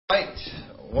Right.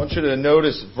 I want you to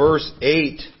notice verse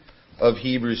 8 of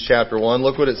Hebrews chapter 1.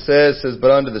 Look what it says. It says,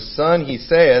 "But unto the Son he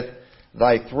saith,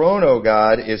 Thy throne, O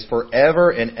God, is forever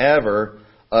and ever.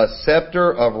 A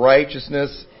scepter of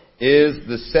righteousness is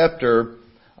the scepter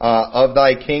of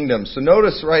thy kingdom." So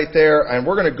notice right there, and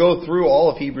we're going to go through all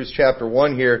of Hebrews chapter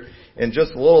 1 here in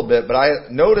just a little bit, but I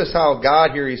notice how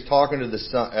God here, he's talking to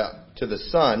the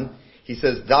Son. He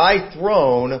says, "Thy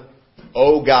throne,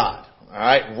 O God." All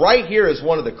right, right here is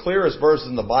one of the clearest verses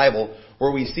in the Bible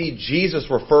where we see Jesus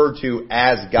referred to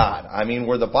as God. I mean,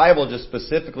 where the Bible just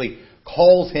specifically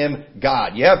calls him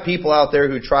God. You have people out there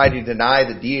who try to deny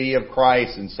the deity of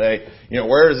Christ and say,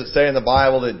 where does it say in the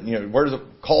Bible that, where does it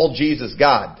call Jesus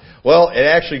God? Well, it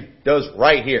actually does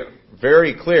right here.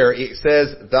 Very clear. It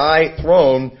says, "Thy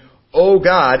throne, O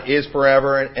God, is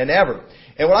forever and ever."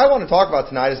 And what I want to talk about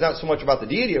tonight is not so much about the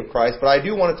deity of Christ, but I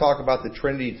do want to talk about the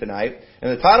Trinity tonight. And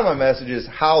the title of my message is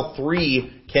 "How Three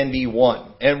Can Be One."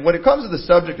 And when it comes to the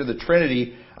subject of the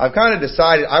Trinity, I've kind of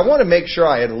decided I want to make sure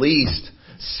I at least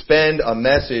spend a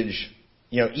message,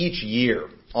 each year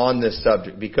on this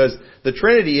subject, because the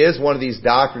Trinity is one of these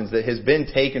doctrines that has been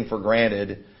taken for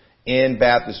granted in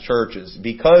Baptist churches,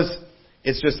 because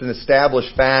it's just an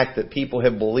established fact that people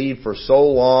have believed for so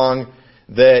long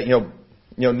that,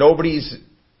 nobody's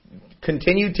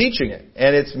continued teaching it.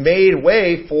 And it's made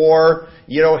way for,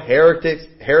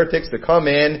 heretics to come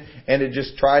in and to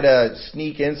just try to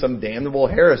sneak in some damnable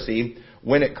heresy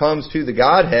when it comes to the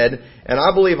Godhead. And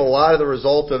I believe a lot of the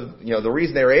result of, the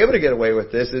reason they were able to get away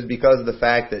with this is because of the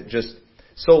fact that just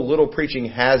so little preaching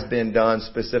has been done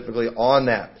specifically on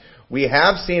that. We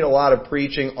have seen a lot of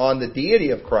preaching on the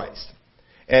deity of Christ.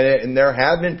 And there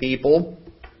have been people,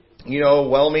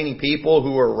 well-meaning people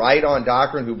who are right on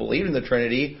doctrine, who believe in the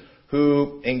Trinity,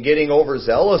 who, in getting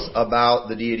overzealous about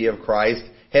the deity of Christ,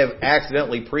 have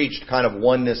accidentally preached kind of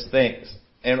oneness things.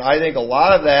 And I think a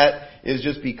lot of that is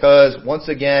just because, once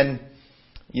again,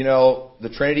 the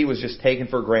Trinity was just taken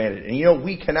for granted. And,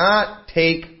 we cannot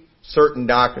take certain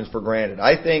doctrines for granted.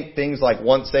 I think things like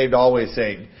once saved, always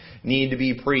saved need to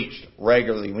be preached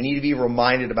regularly. We need to be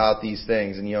reminded about these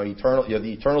things. And, the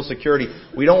eternal security,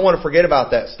 we don't want to forget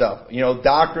about that stuff.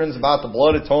 Doctrines about the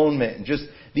blood atonement and just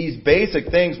these basic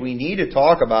things, we need to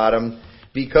talk about them,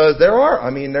 because there's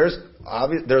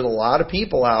a lot of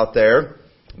people out there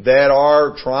that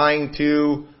are trying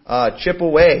to chip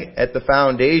away at the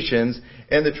foundations.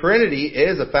 And the Trinity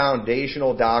is a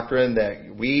foundational doctrine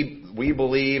that we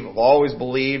believe, have always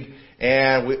believed,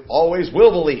 and we always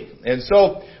will believe. And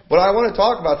so, what I want to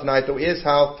talk about tonight, though, is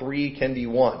how three can be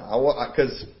one.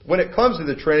 Because when it comes to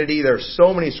the Trinity, there's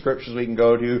so many scriptures we can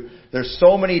go to. There's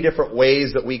so many different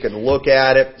ways that we can look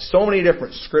at it. So many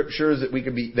different scriptures that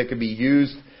could be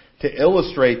used to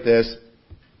illustrate this.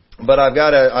 But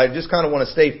I just kind of want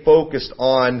to stay focused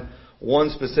on one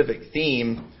specific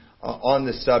theme on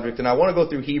this subject. And I want to go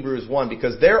through Hebrews 1,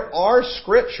 because there are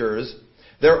scriptures,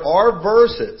 there are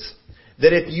verses,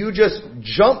 that if you just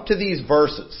jump to these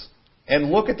verses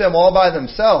and look at them all by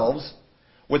themselves,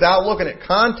 without looking at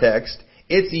context,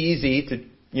 it's easy to,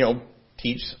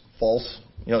 teach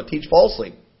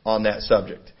falsely on that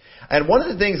subject. And one of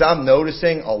the things I'm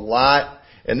noticing a lot,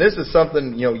 and this is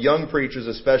something, young preachers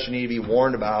especially need to be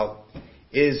warned about,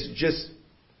 is just,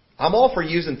 I'm all for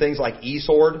using things like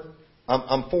eSword.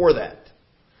 I'm for that.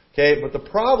 Okay, but the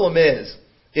problem is,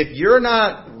 if you're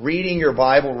not reading your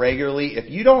Bible regularly, if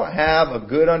you don't have a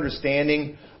good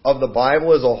understanding of the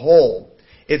Bible as a whole,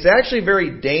 it's actually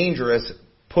very dangerous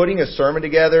putting a sermon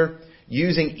together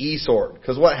using eSword.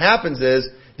 Because what happens is,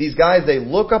 these guys, they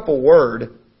look up a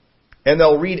word, and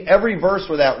they'll read every verse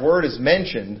where that word is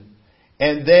mentioned,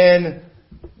 and then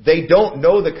they don't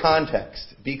know the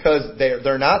context, because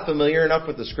they're not familiar enough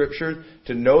with the Scripture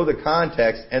to know the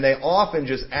context, and they often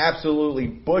just absolutely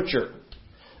butcher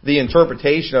the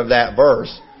interpretation of that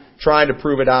verse trying to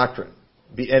prove a doctrine.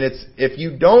 And if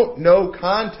you don't know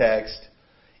context,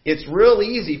 it's real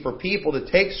easy for people to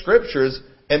take scriptures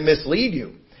and mislead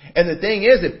you. And the thing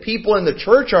is, if people in the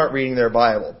church aren't reading their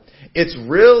Bible, it's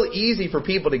real easy for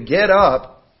people to get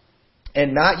up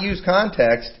and not use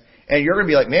context, and you're going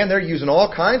to be like, man, they're using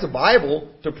all kinds of Bible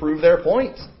to prove their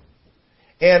points.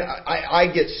 And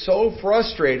I get so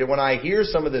frustrated when I hear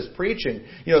some of this preaching.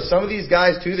 Some of these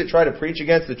guys, too, that try to preach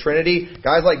against the Trinity,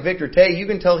 guys like Victor Tay, you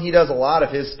can tell he does a lot of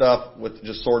his stuff with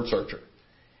just sword searcher.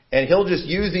 And he'll just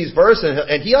use these verses,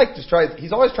 and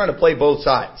he's always trying to play both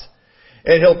sides.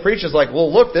 And he'll preach as like,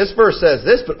 well, look, this verse says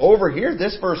this, but over here,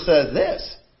 this verse says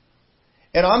this.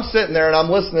 And I'm sitting there and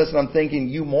I'm listening to this and I'm thinking,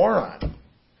 you moron.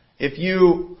 If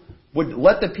you would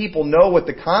let the people know what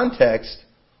the context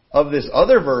of this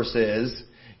other verse is,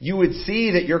 you would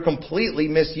see that you're completely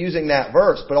misusing that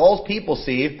verse. But all people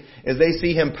see is they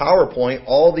see him PowerPoint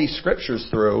all these scriptures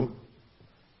through.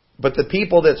 But the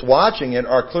people that's watching it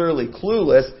are clearly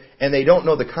clueless, and they don't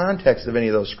know the context of any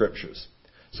of those scriptures.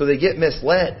 So they get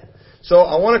misled. So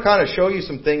I want to kind of show you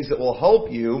some things that will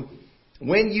help you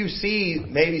when you see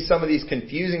maybe some of these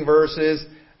confusing verses,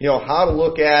 how to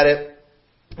look at it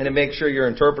and to make sure you're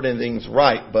interpreting things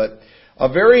right. But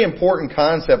a very important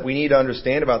concept we need to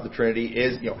understand about the Trinity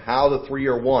is, how the three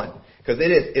are one. Because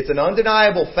it's an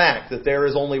undeniable fact that there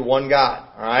is only one God.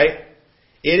 All right?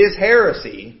 It is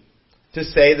heresy to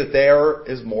say that there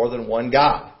is more than one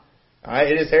God. All right?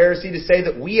 It is heresy to say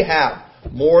that we have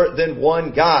more than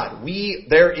one God.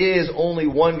 There is only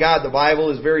one God. The Bible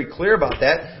is very clear about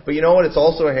that. But you know what? It's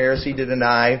also a heresy to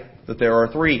deny that there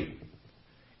are three.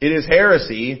 It is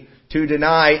heresy to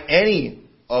deny any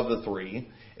of the three.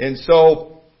 And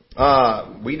so,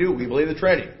 we believe the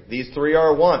Trinity. These three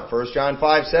are one. 1 John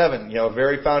 5:7, a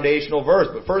very foundational verse.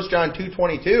 But 1 John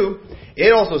 2:22,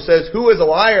 it also says, "Who is a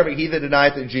liar but he that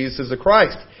denieth that Jesus is the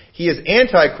Christ? He is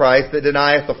Antichrist that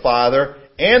denieth the Father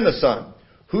and the Son.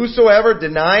 Whosoever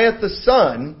denieth the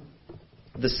Son,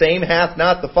 the same hath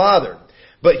not the Father.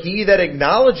 But he that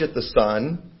acknowledgeth the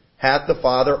Son hath the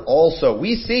Father also."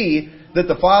 We see that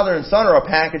the Father and Son are a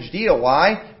package deal.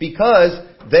 Why? Because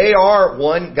they are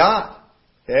one God.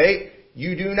 Okay?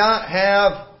 You do not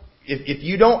have, if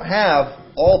you don't have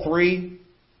all three,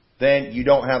 then you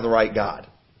don't have the right God.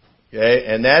 Okay?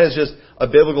 And that is just a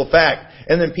biblical fact.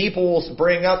 And then people will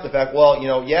bring up the fact,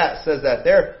 it says that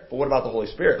there, but what about the Holy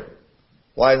Spirit?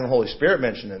 Why isn't the Holy Spirit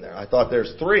mentioned in there? I thought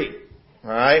there's three.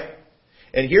 Alright?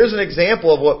 And here's an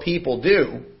example of what people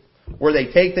do, where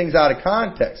they take things out of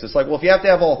context. It's like, if you have to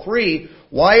have all three,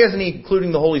 why isn't he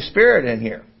including the Holy Spirit in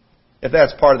here? If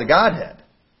that's part of the Godhead.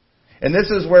 And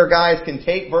this is where guys can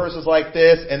take verses like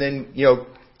this and then,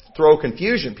 throw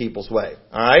confusion people's way.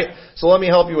 Alright? So let me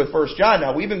help you with 1 John.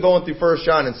 Now, we've been going through 1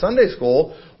 John in Sunday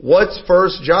school. What's 1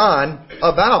 John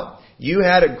about? You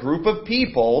had a group of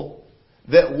people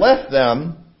that left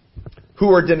them who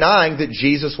were denying that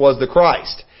Jesus was the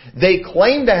Christ. They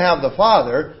claimed to have the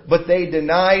Father, but they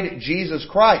denied Jesus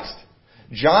Christ.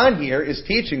 John here is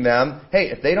teaching them, hey,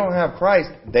 if they don't have Christ,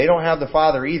 they don't have the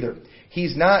Father either.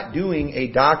 He's not doing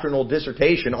a doctrinal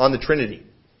dissertation on the Trinity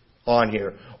on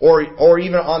here, or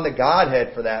even on the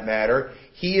Godhead for that matter.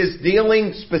 He is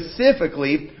dealing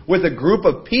specifically with a group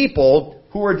of people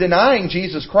who are denying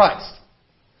Jesus Christ.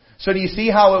 So do you see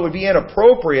how it would be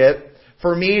inappropriate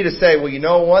for me to say, well, you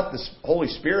know what? The Holy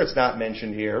Spirit's not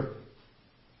mentioned here.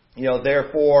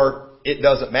 Therefore, it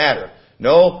doesn't matter.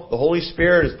 No, the Holy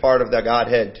Spirit is part of the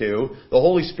Godhead too. The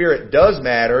Holy Spirit does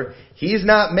matter. He's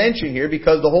not mentioned here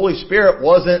because the Holy Spirit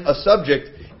wasn't a subject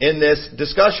in this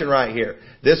discussion right here.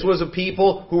 This was a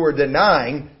people who were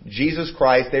denying Jesus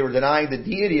Christ. They were denying the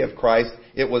deity of Christ.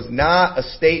 It was not a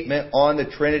statement on the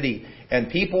Trinity. And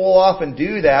people will often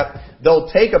do that. They'll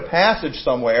take a passage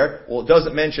somewhere. Well, it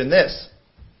doesn't mention this.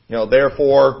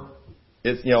 Therefore,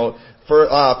 it's,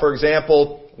 for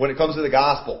example, when it comes to the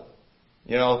gospel,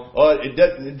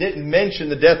 it didn't mention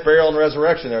the death, burial, and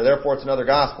resurrection there. Therefore, it's another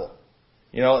gospel.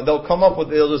 They'll just come up with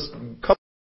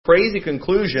crazy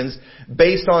conclusions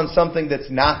based on something that's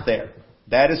not there.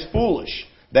 That is foolish.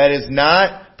 That is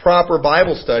not proper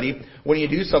Bible study when you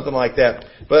do something like that.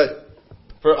 But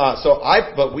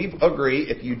we agree,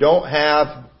 if you don't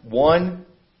have one,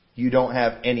 you don't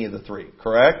have any of the three.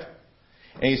 Correct?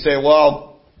 And you say,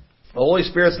 well, the Holy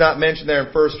Spirit's not mentioned there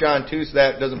in 1 John 2, so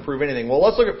that doesn't prove anything. Well,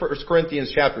 let's look at 1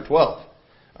 Corinthians chapter 12.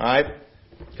 Alright?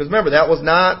 Because remember, that was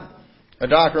not a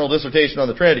doctrinal dissertation on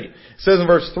the Trinity. It says in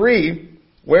verse 3,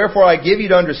 "Wherefore I give you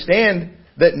to understand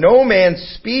that no man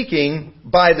speaking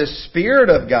by the Spirit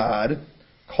of God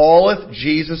calleth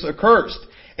Jesus accursed,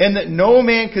 and that no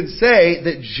man could say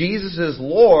that Jesus is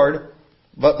Lord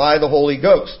but by the Holy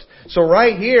Ghost." So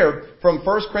right here, from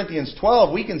 1 Corinthians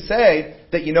 12, we can say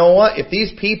that, you know what? If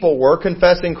these people were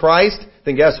confessing Christ,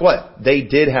 then guess what? They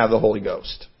did have the Holy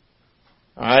Ghost.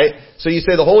 Alright? So you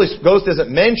say the Holy Ghost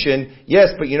isn't mentioned. Yes,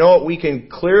 but you know what? We can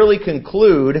clearly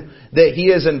conclude that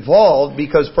He is involved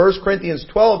because 1 Corinthians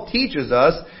 12 teaches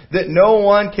us that no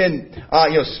one can,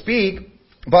 speak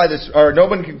by this, or no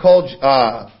one can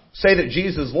say that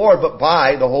Jesus is Lord, but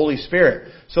by the Holy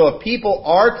Spirit. So if people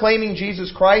are claiming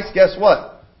Jesus Christ, guess what?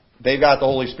 They've got the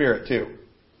Holy Spirit too.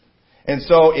 And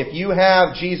so if you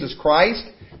have Jesus Christ,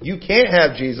 you can't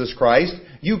have Jesus Christ.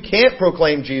 You can't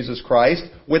proclaim Jesus Christ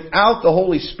without the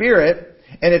Holy Spirit.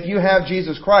 And if you have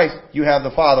Jesus Christ, you have the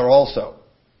Father also.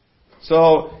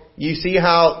 So you see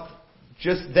how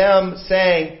just them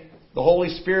saying the Holy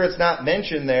Spirit's not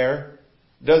mentioned there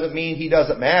doesn't mean He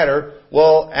doesn't matter.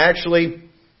 Well, actually,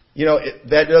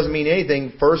 that doesn't mean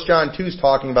anything. 1 John 2 is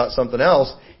talking about something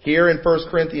else. Here in 1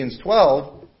 Corinthians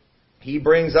 12, he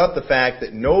brings up the fact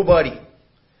that nobody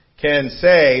can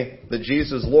say that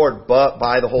Jesus is Lord but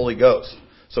by the Holy Ghost.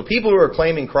 So people who are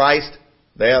claiming Christ,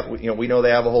 we know they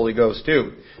have the Holy Ghost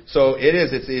too. So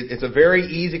it's a very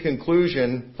easy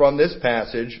conclusion from this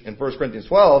passage in 1 Corinthians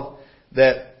 12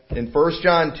 that in 1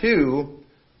 John 2,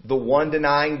 the one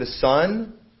denying the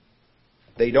Son,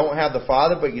 they don't have the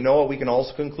Father, but you know what we can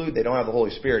also conclude? They don't have the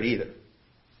Holy Spirit either.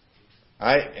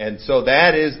 Alright? And so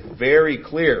that is very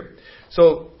clear.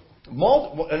 So,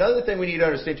 another thing we need to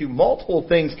understand too, multiple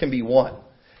things can be one.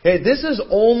 Okay, this is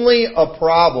only a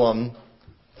problem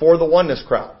for the oneness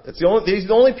crowd. These are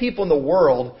the only people in the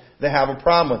world that have a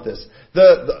problem with this.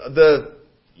 The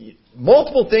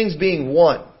multiple things being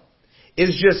one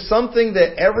is just something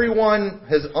that everyone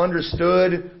has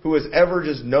understood who has ever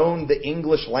just known the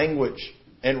English language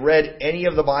and read any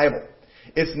of the Bible.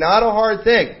 It's not a hard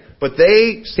thing, but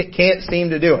they can't seem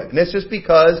to do it. And it's just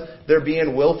because they're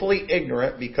being willfully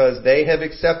ignorant because they have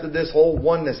accepted this whole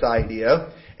oneness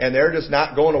idea and they're just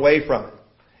not going away from it.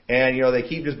 And, they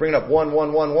keep just bringing up 1,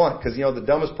 1, 1, 1. Because, the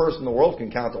dumbest person in the world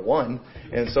can count to 1.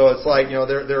 And so it's like,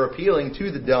 they're appealing to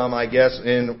the dumb, I guess,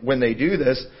 when they do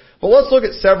this. But let's look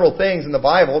at several things in the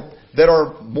Bible that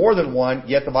are more than one,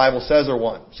 yet the Bible says are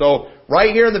one. So,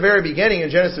 right here in the very beginning in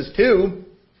Genesis 2,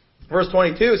 verse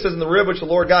 22, it says, "In the rib which the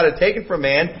Lord God had taken from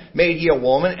man, made He a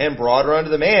woman, and brought her unto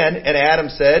the man. And Adam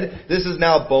said, This is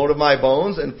now bone of my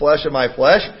bones, and flesh of my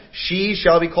flesh. She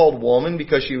shall be called woman,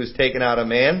 because she was taken out of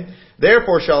man.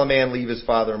 Therefore shall a man leave his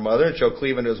father and mother, and shall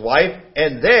cleave unto his wife,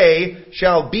 and they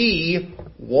shall be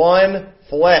one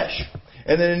flesh."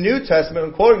 And then in the New Testament,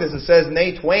 when quoting this, it says, "And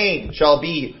they twain shall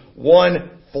be one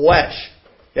flesh."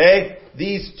 Okay?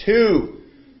 These two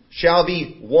shall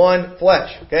be one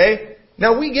flesh. Okay?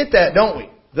 Now we get that, don't we?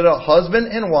 That a husband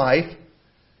and wife,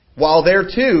 while they're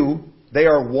two, they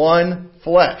are one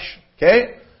flesh.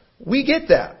 Okay? We get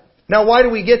that. Now why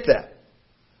do we get that?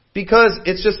 Because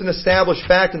it's just an established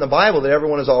fact in the Bible that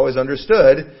everyone has always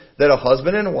understood that a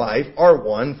husband and wife are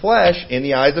one flesh in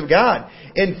the eyes of God.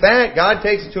 In fact, God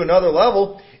takes it to another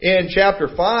level. In chapter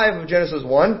 5 of Genesis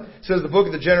 1, it says, "The book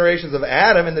of the generations of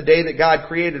Adam, in the day that God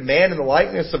created man in the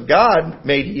likeness of God,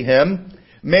 made He him.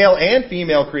 Male and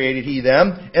female created He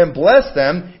them, and blessed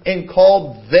them, and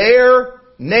called their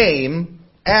name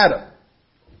Adam."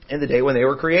 In the day when they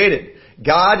were created.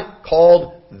 God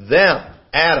called them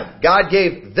Adam. God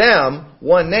gave them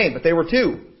one name, but they were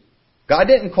two. God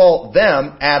didn't call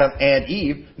them Adam and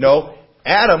Eve. No,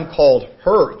 Adam called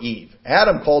her Eve.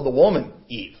 Adam called the woman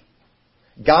Eve.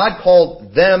 God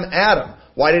called them Adam.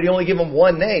 Why did He only give them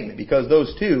one name? Because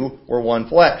those two were one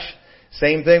flesh.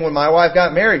 Same thing when my wife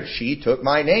got married. She took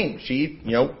my name. She,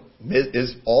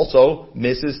 is also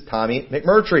Mrs. Tommy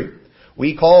McMurtry.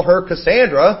 We call her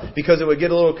Cassandra because it would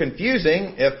get a little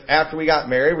confusing if after we got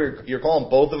married you're calling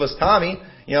both of us Tommy.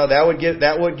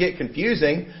 That would get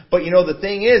confusing. But the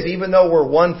thing is, even though we're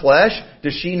one flesh,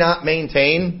 does she not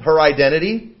maintain her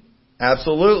identity?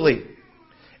 Absolutely.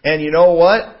 And you know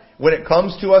what? When it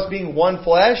comes to us being one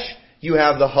flesh, you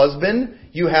have the husband,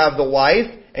 you have the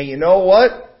wife, and you know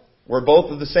what? We're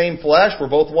both of the same flesh, we're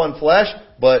both one flesh,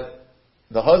 but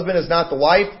the husband is not the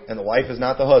wife, and the wife is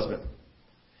not the husband.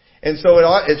 And so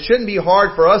it shouldn't be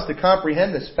hard for us to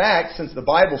comprehend this fact, since the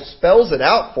Bible spells it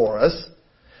out for us,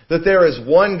 that there is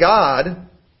one God,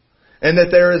 and that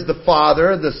there is the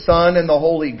Father, the Son, and the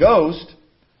Holy Ghost,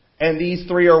 and these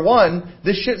three are one.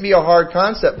 This shouldn't be a hard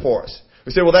concept for us.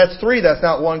 We say, well, that's three, that's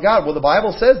not one God. Well, the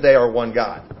Bible says they are one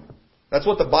God. That's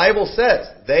what the Bible says.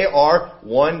 They are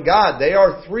one God. They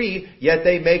are three, yet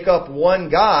they make up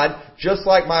one God, just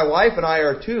like my wife and I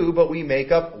are two, but we make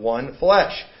up one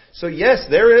flesh. So yes,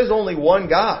 there is only one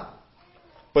God.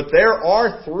 But there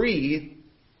are three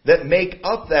that make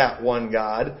up that one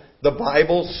God. The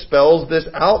Bible spells this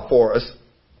out for us.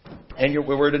 And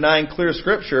we're denying clear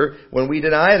Scripture when we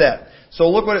deny that. So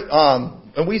look what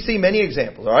and we see many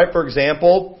examples. All right, for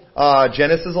example,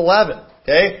 Genesis 11.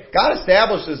 Okay, God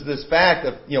establishes this fact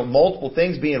of multiple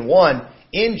things being one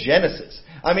in Genesis.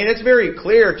 I mean, it's very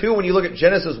clear too when you look at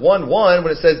Genesis 1:1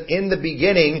 when it says, "In the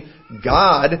beginning,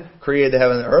 God created the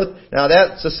heaven and the earth." Now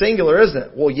that's a singular, isn't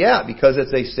it? Well, yeah, because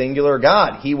it's a singular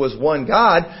God. He was one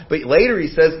God, but later He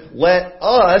says, "Let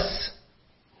us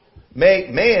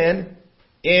make man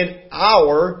in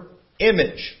our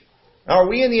image." Now, are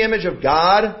we in the image of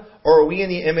God, or are we in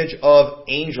the image of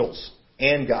angels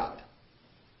and God?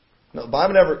 No, the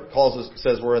Bible never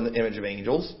says we're in the image of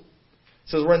angels. It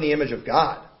says we're in the image of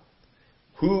God.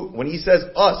 When He says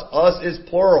us is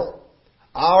plural.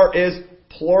 Our is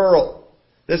plural.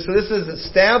 This is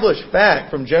established fact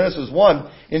from Genesis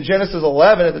 1. In Genesis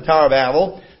 11 at the Tower of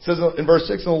Babel, it says in verse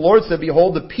 6, and the Lord said,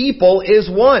 behold, the people is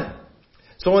one.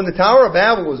 So when the Tower of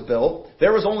Babel was built,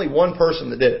 there was only one person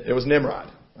that did it. It was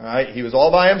Nimrod. All right? He was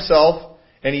all by himself,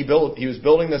 and he was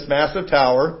building this massive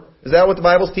tower. Is that what the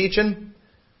Bible's teaching?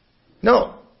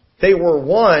 No. They were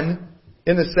one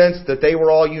in the sense that they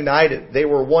were all united. They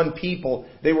were one people.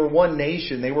 They were one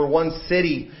nation. They were one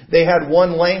city. They had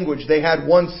one language. They had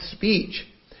one speech.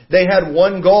 They had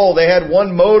one goal. They had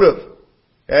one motive.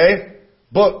 Okay?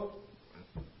 But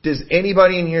does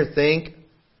anybody in here think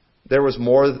there was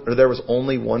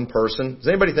only one person? Does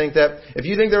anybody think that? If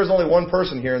you think there was only one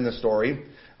person here in this story,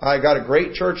 I got a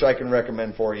great church I can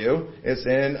recommend for you. It's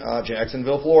in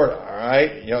Jacksonville, Florida. All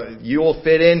right, you will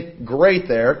fit in great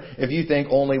there if you think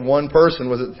only one person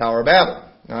was at the Tower of Babel.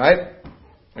 All right,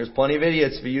 there's plenty of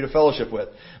idiots for you to fellowship with.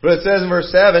 But it says in verse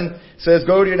 7, it says,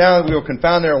 "Go to now, we will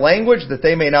confound their language, that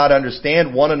they may not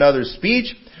understand one another's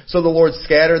speech. So the Lord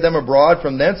scattered them abroad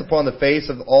from thence upon the face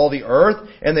of all the earth,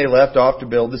 and they left off to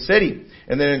build the city."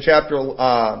 And then in chapter,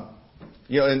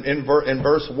 in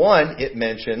verse 1, it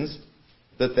mentions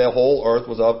that the whole earth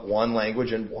was of one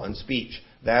language and one speech.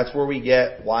 That's where we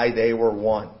get why they were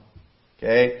one.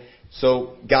 Okay?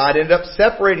 So God ended up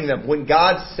separating them. When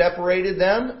God separated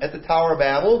them at the Tower of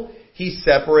Babel, He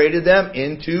separated them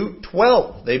into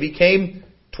 12. They became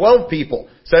 12 people.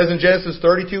 It says in Genesis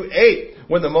 32:8,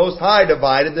 when the Most High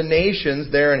divided the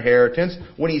nations their inheritance,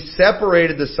 when He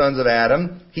separated the sons of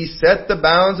Adam, He set the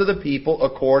bounds of the people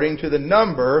according to the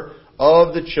number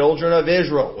of the children of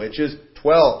Israel, which is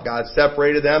 12. God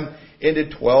separated them into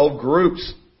 12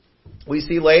 groups. We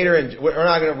see later, and we're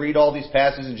not going to read all these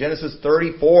passages, in Genesis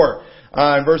 34,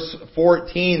 in verse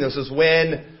 14, this is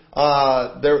when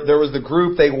there was the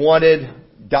group, they wanted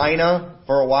Dinah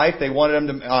for a wife. They wanted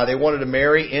to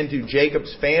marry into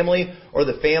Jacob's family, or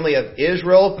the family of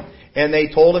Israel. And they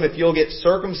told him, if you'll get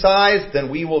circumcised, then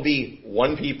we will be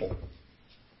one people.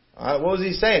 What was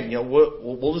he saying?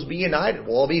 We'll just be united.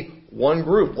 We'll all be one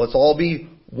group. Let's all be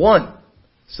one.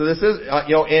 So this is,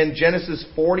 in Genesis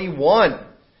 41, it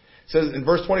says in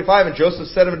verse 25, and Joseph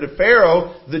said unto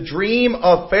Pharaoh, the dream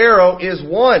of Pharaoh is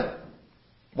one.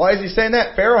 Why is he saying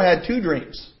that? Pharaoh had two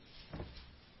dreams.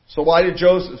 So why did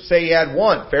Joseph say he had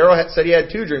one? Pharaoh said he had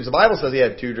two dreams. The Bible says he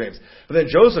had two dreams. But then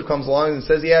Joseph comes along and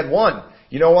says he had one.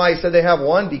 You know why he said they have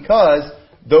one? Because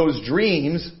those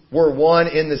dreams were one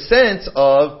in the sense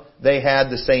of they had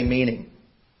the same meaning.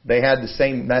 They had the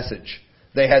same message.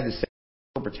 They had the same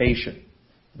interpretation.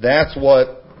 That's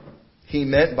what he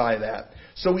meant by that.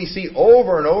 So we see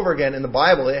over and over again in the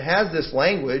Bible, it has this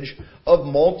language of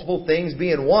multiple things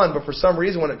being one, but for some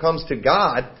reason when it comes to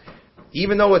God,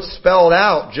 even though it's spelled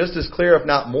out just as clear, if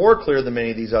not more clear than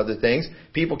many of these other things,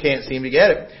 people can't seem to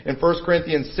get it. In 1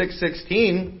 Corinthians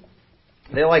 6:16,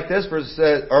 they like this verse,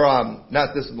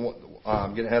 not this,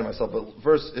 I'm getting ahead of myself, but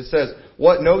verse, it says,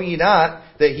 what know ye not,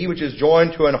 that he which is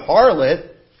joined to an harlot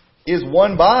is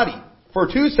one body? For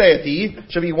two, saith he,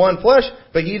 shall be one flesh,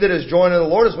 but he that is joined to the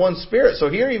Lord is one spirit. So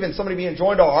here even somebody being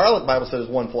joined to a harlot, the Bible says, is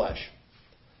one flesh.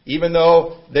 Even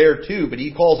though they're two, but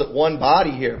he calls it one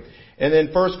body here. And then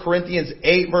 1 Corinthians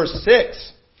 8 verse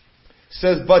 6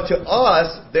 says, but to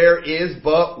us there is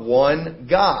but one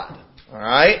God.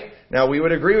 Alright? Now we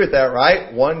would agree with that,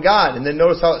 right? One God. And then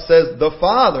notice how it says, the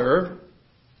Father,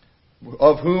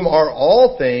 of whom are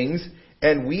all things,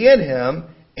 and we in Him,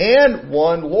 and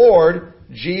one Lord,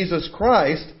 Jesus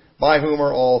Christ, by whom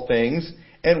are all things,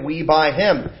 and we by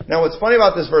Him. Now what's funny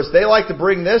about this verse, they like to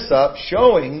bring this up,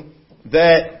 showing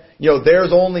that,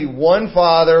 there's only one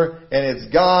Father, and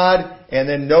it's God, and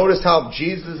then notice how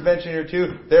Jesus is mentioned here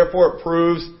too, therefore it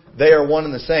proves they are one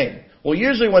and the same. Well,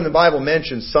 usually when the Bible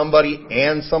mentions somebody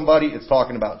and somebody, it's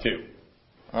talking about two.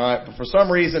 Alright, but for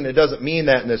some reason it doesn't mean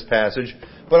that in this passage.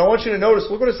 But I want you to notice,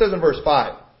 look what it says in verse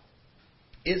 5.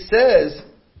 It says,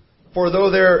 for though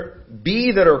there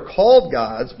be that are called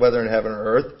gods, whether in heaven or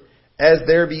earth, as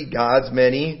there be gods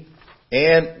many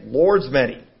and lords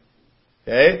many.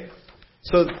 Okay?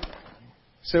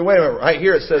 So wait a minute, right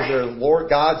here it says there are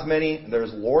gods many,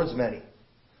 there's lords many.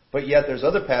 But yet there's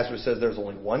other passages that says there's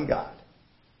only one God.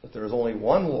 That there is only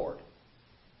one Lord.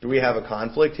 Do we have a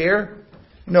conflict here?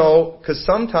 No, because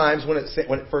sometimes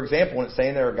for example, when it's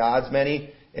saying there are gods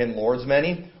many and lords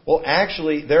many, well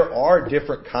actually there are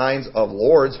different kinds of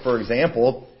lords. For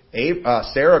example,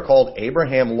 Sarah called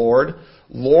Abraham Lord.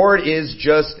 Lord is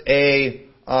just a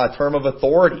term of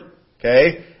authority.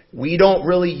 Okay? We don't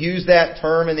really use that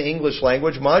term in the English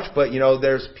language much, but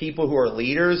there's people who are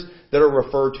leaders that are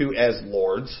referred to as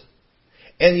lords.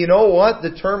 And you know what?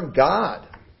 The term God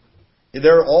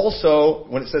there are also,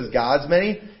 when it says God's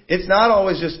many, it's not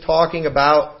always just talking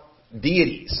about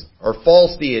deities or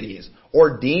false deities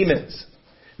or demons.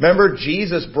 Remember,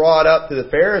 Jesus brought up to the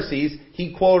Pharisees,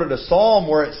 he quoted a psalm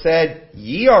where it said,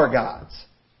 ye are gods.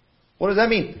 What does that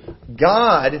mean?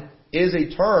 God is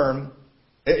a term,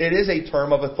 it is a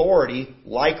term of authority,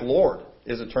 like Lord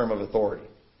is a term of authority.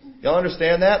 Y'all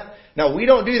understand that? Now, we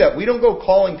don't do that. We don't go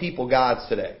calling people gods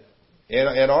today.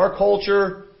 In our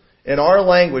culture, in our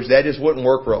language, that just wouldn't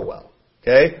work real well.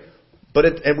 Okay?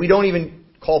 And we don't even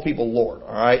call people Lord.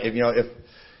 All right?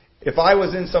 If I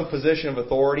was in some position of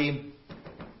authority,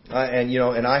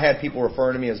 and I had people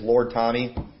referring to me as Lord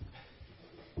Tommy,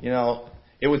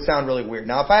 it would sound really weird.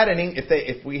 Now,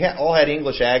 if we all had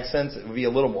English accents, it would be a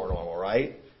little more normal,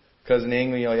 right? Because in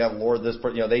England, you have Lord this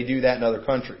person, they do that in other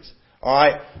countries. All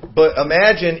right? But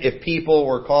imagine if people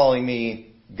were calling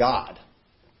me God,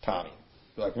 Tommy.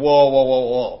 Like, whoa.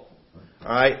 All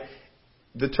right?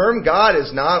 The term God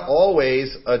is not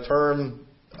always a term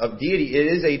of deity.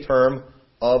 It is a term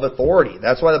of authority.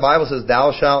 That's why the Bible says,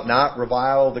 thou shalt not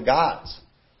revile the gods,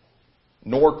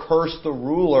 nor curse the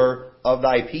ruler of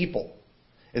thy people.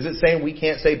 Is it saying we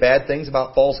can't say bad things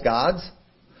about false gods?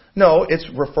 No, it's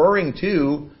referring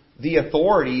to the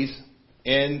authorities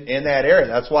in that area.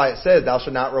 That's why it says, thou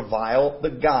shalt not revile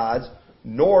the gods,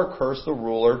 nor curse the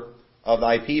ruler of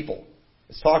thy people.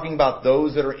 It's talking about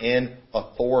those that are in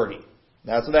authority.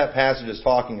 That's what that passage is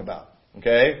talking about.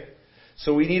 Okay?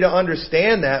 So we need to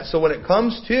understand that. So when it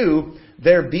comes to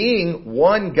there being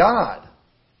one God,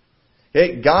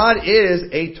 God is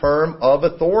a term of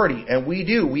authority. And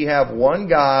we have one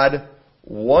God,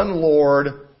 one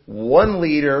Lord, one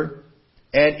leader,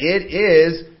 and it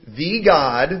is the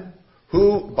God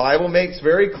who, Bible makes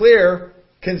very clear,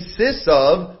 consists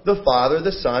of the Father,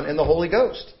 the Son, and the Holy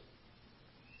Ghost.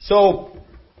 So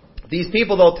these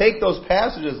people, they'll take those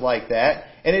passages like that,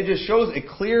 and it just shows a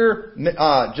clear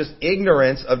just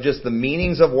ignorance of just the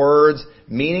meanings of words,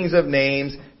 meanings of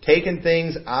names, taking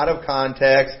things out of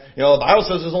context. The Bible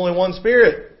says there's only one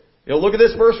Spirit. Look at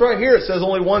this verse right here. It says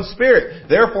only one Spirit.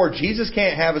 Therefore, Jesus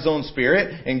can't have His own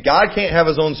Spirit, and God can't have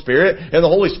His own Spirit, and the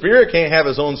Holy Spirit can't have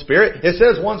His own Spirit. It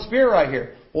says one Spirit right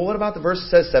here. Well, what about the verse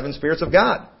that says 7 spirits of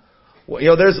God?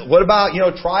 What about,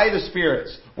 try the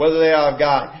spirits, whether they are of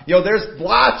God. There's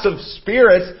lots of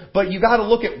spirits, but you got to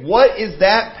look at what is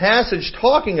that passage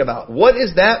talking about? What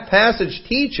is that passage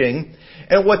teaching?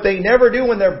 And what they never do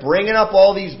when they're bringing up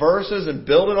all these verses and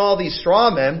building all these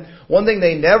straw men, one thing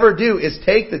they never do is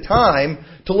take the time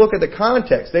to look at the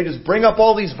context. They just bring up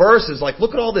all these verses like,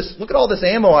 look at all this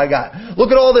ammo I got.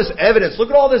 Look at all this evidence. Look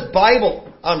at all this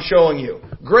Bible I'm showing you.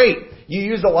 Great. You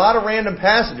used a lot of random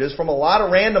passages from a lot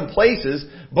of random places,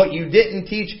 but you didn't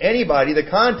teach anybody the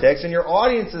context, and your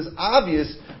audience is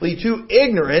obviously too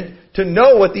ignorant to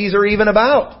know what these are even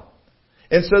about.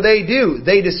 And so they do.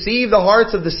 They deceive the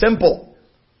hearts of the simple.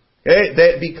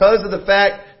 Okay? Because of the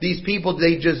fact these people,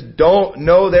 they just don't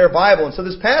know their Bible. And so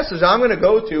this passage I'm going to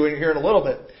go to here in a little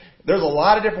bit. There's a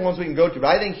lot of different ones we can go to, but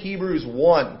I think Hebrews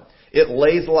 1, it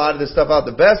lays a lot of this stuff out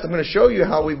the best. I'm going to show you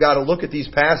how we've got to look at these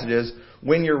passages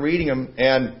when you're reading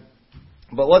them.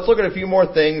 But let's look at a few more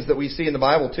things that we see in the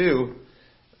Bible too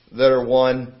that are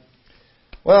one.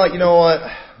 Well, you know what?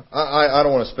 I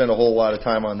don't want to spend a whole lot of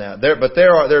time on that.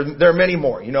 There are many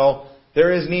more.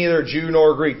 There is neither Jew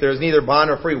nor Greek. There is neither bond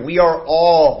nor free. We are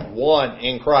all one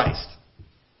in Christ.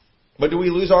 But do we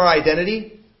lose our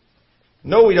identity?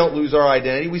 No, we don't lose our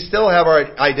identity. We still have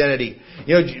our identity.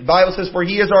 The Bible says, for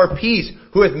He is our peace,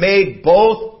 who hath made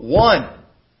both one.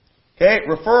 Okay,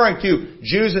 referring to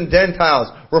Jews and Gentiles,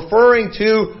 referring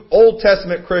to Old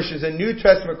Testament Christians and New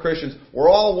Testament Christians. We're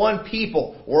all one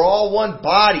people. We're all one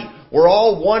body. We're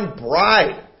all one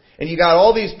bride. And you got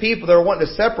all these people that are wanting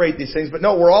to separate these things. But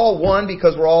no, we're all one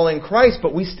because we're all in Christ.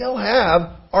 But we still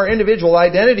have our individual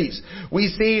identities. We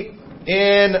see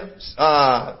in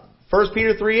 1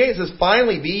 Peter 3:8 it says,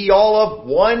 finally be ye all of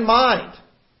one mind,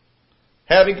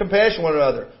 having compassion one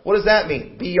another. What does that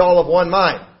mean? Be ye all of one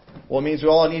mind. Well, it means we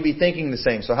all need to be thinking the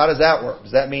same. So how does that work?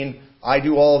 Does that mean I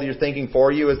do all of your thinking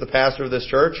for you as the pastor of this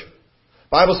church?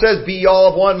 Bible says, be ye all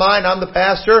of one mind. I'm the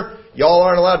pastor. Y'all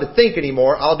aren't allowed to think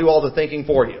anymore. I'll do all the thinking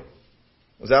for you.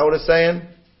 Is that what it's saying?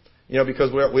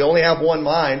 Because we only have one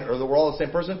mind, or we're all the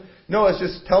same person? No, it's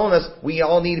just telling us we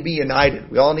all need to be united.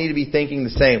 We all need to be thinking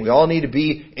the same. We all need to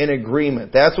be in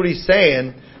agreement. That's what he's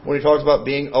saying when he talks about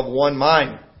being of one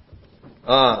mind.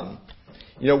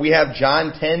 We have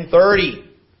John 10:30.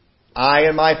 I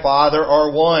and my Father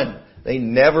are one. They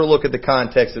never look at the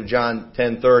context of John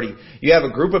 10:30. You have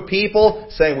a group of people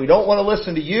saying, we don't want to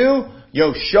listen to you.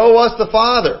 Show us the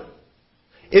Father.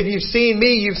 If you've seen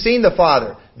me, you've seen the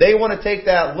Father. They want to take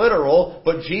that literal,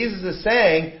 but Jesus is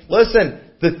saying, listen,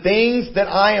 the things that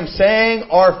I am saying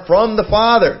are from the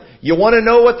Father. You want to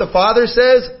know what the Father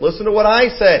says? Listen to what I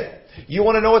say. You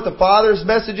want to know what the Father's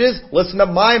message is? Listen to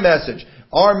my message.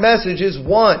 Our message is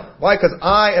one. Why? Because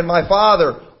I and my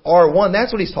Father are one.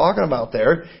 That's what he's talking about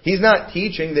there. He's not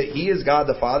teaching that he is God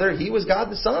the Father. He was God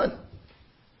the Son.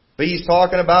 But he's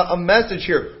talking about a message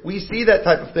here. We see that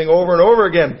type of thing over and over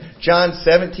again. John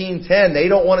 17:10. They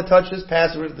don't want to touch this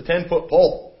passage with the 10-foot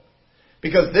pole.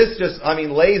 Because this just,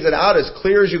 lays it out as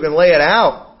clear as you can lay it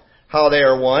out. How they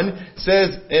are one. It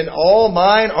says, and all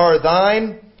mine are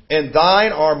thine, and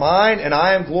thine are mine, and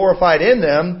I am glorified in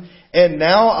them. And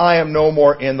now I am no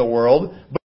more in the world,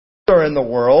 but you are in the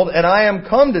world, and I am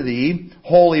come to thee,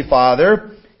 Holy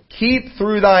Father. Keep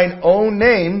through thine own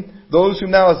name those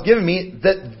whom thou hast given me,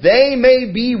 that they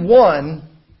may be one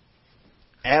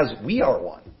as we are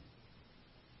one.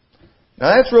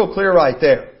 Now that's real clear right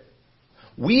there.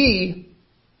 We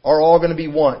are all going to be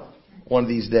one of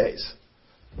these days.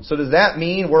 So does that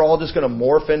mean we're all just going to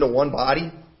morph into one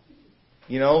body?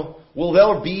 Will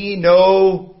there be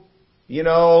no,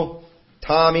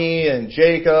 Tommy and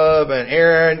Jacob and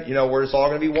Aaron, we're just all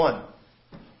going to be one.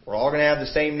 We're all going to have the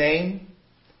same name.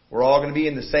 We're all going to be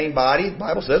in the same body. The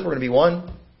Bible says we're going to be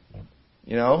one.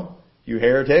 You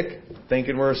heretic,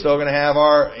 thinking we're still going to have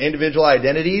our individual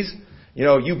identities.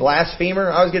 You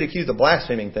blasphemer. I always get accused of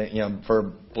blaspheming,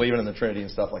 for believing in the Trinity and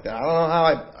stuff like that. I don't know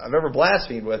how I've ever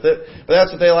blasphemed with it, but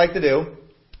that's what they like to do.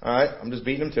 All right, I'm just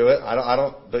beating them to it.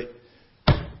 But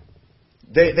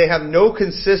they have no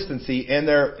consistency in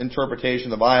their interpretation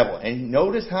of the Bible. And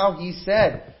notice how he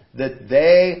said that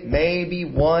they may be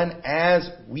one as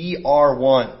we are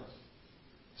one.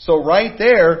 So right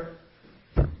there,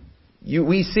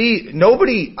 we see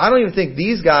nobody. I don't even think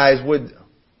these guys would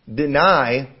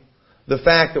deny the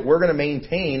fact that we're going to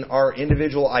maintain our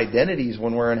individual identities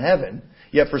when we're in heaven.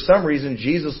 Yet for some reason,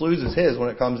 Jesus loses his when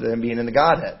it comes to him being in the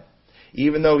Godhead.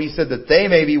 Even though he said that they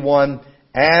may be one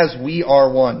as we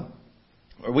are one.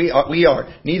 We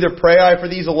are. Neither pray I for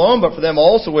these alone, but for them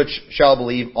also which shall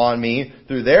believe on me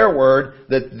through their word,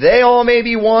 that they all may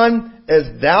be one,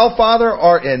 as thou, Father,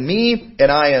 art in me,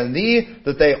 and I in thee,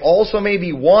 that they also may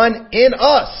be one in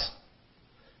us,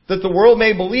 that the world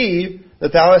may believe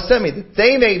that thou hast sent me, that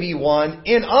they may be one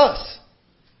in us.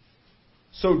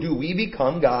 So do we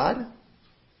become God?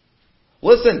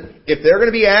 Listen, if they're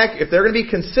going to be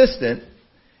consistent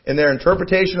in their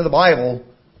interpretation of the Bible,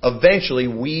 eventually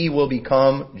we will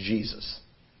become Jesus.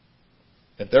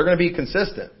 If they're going to be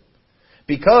consistent.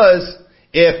 Because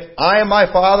if I and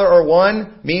my Father are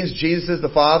one, means Jesus is the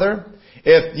Father.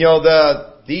 If,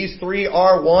 these three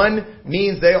are one,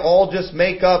 means they all just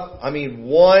make up,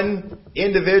 one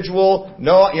individual,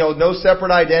 no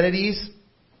separate identities,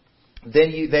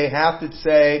 then they have to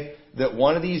say that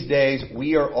one of these days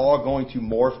we are all going to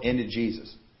morph into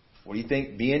Jesus. What do you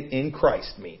think being in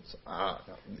Christ means?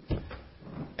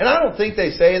 And I don't think they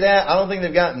say that. I don't think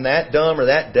they've gotten that dumb or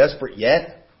that desperate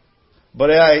yet. But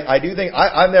I do think,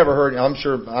 I've never heard, I'm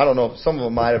sure, I don't know if some of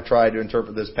them might have tried to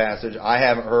interpret this passage. I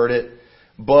haven't heard it.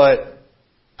 But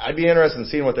I'd be interested in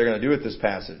seeing what they're going to do with this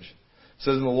passage. It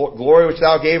says, in the glory which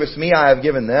thou gavest me, I have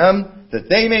given them, that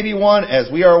they may be one as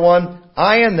we are one,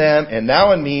 I and them, and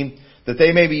thou and me, that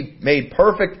they may be made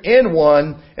perfect in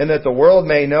one, and that the world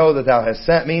may know that thou hast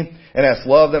sent me, and hast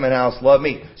loved them, and hast loved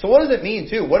me. So what does it mean,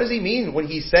 too? What does he mean when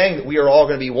he's saying that we are all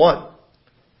going to be one?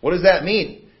 What does that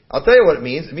mean? I'll tell you what it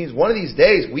means. It means one of these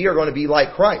days we are going to be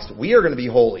like Christ. We are going to be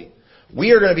holy.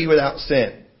 We are going to be without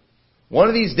sin. One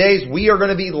of these days we are going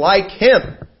to be like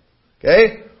Him.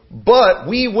 Okay? But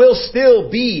we will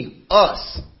still be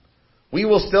us. We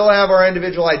will still have our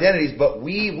individual identities, but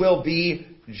we will be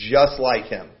just like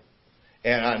Him.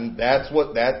 And that's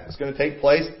going to take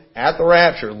place at the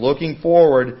rapture, looking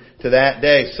forward to that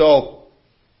day. So,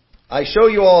 I show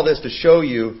you all this to show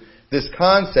you this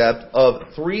concept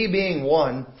of three being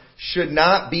one should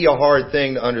not be a hard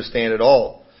thing to understand at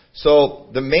all. So,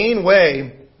 the main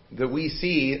way that we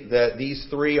see that these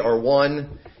three are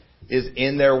one is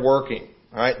in their working.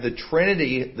 Alright, the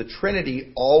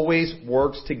Trinity always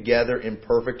works together in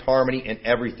perfect harmony in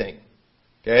everything.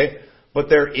 Okay? But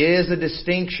there is a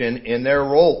distinction in their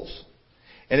roles.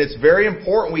 And it's very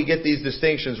important we get these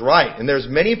distinctions right. And there's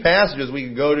many passages we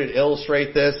can go to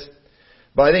illustrate this.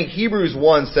 But I think Hebrews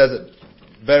 1 says it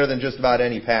better than just about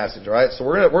any passage, alright? So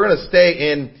we're going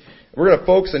to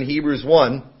focus on Hebrews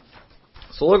 1.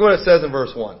 So look what it says in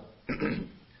verse 1. It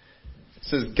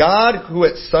says, God, who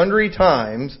at sundry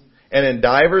times and in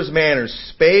divers manners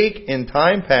spake in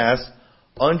time past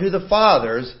unto the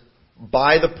fathers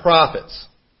by the prophets.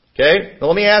 Okay? Now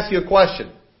let me ask you a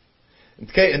question.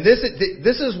 Okay, and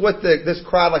this is what this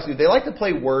crowd likes to do. They like to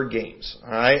play word games,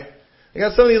 alright? They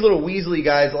got some of these little Weasley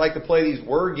guys that like to play these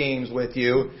word games with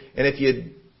you, and if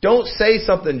you don't say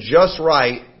something just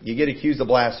right, you get accused of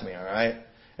blasphemy, alright?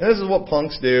 And this is what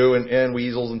punks do, and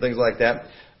weasels and things like that.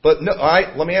 But no,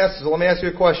 alright, let me ask you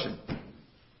a question. It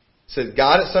says,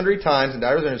 God at sundry times and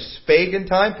divers manners spake in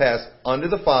time past unto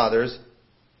the fathers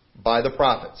by the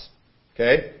prophets.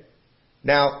 Okay?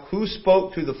 Now, who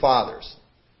spoke to the fathers?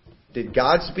 Did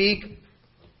God speak,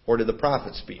 or did the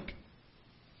prophets speak?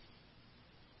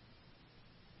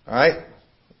 All right?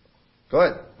 Go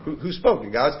ahead. Who spoke?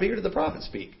 Did God speak, or did the prophets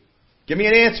speak? Give me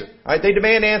an answer. All right? They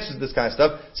demand answers to this kind of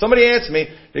stuff. Somebody answer me.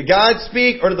 Did God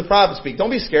speak, or did the prophets speak? Don't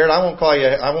be scared. I won't call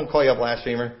you a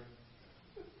blasphemer.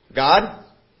 God?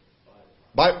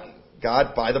 By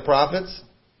the prophets?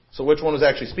 So which one was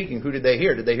actually speaking? Who did they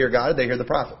hear? Did they hear God, or did they hear the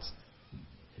prophets?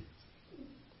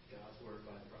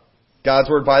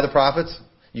 God's word by the prophets?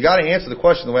 You got to answer the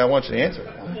question the way I want you to answer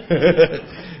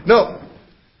it. No. All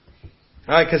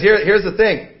right, because here's the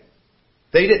thing.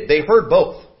 They heard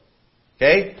both.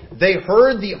 Okay? They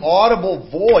heard the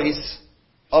audible voice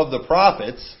of the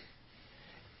prophets,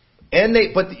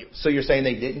 so you're saying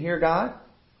they didn't hear God?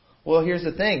 Well, here's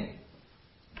the thing.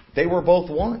 They were both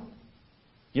one.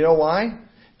 You know why?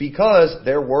 Because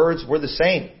their words were the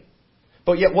same.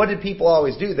 But yet, what did people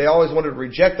always do? They always wanted to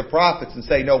reject the prophets and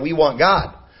say, no, we want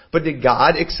God. But did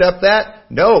God accept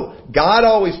that? No. God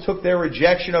always took their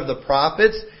rejection of the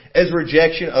prophets as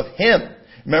rejection of Him.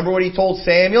 Remember what He told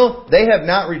Samuel? They have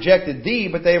not rejected thee,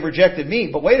 but they have rejected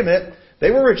me. But wait a minute. They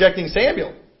were rejecting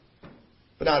Samuel.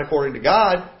 But not according to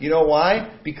God. You know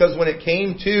why? Because when it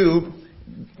came to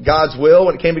God's will,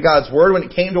 when it came to God's Word, when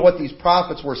it came to what these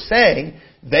prophets were saying,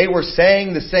 they were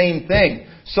saying the same thing.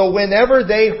 So whenever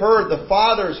the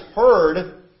fathers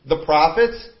heard the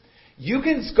prophets, you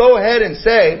can go ahead and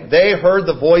say they heard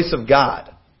the voice of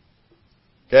God.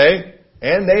 Okay?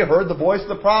 And they heard the voice of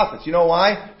the prophets. You know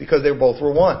why? Because they both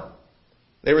were one.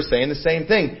 They were saying the same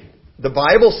thing. The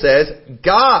Bible says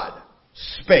God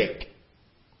spake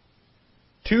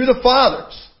to the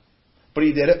fathers, but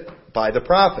He did it by the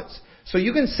prophets. So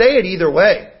you can say it either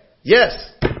way.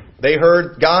 Yes, they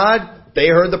heard God, they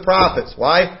heard the prophets.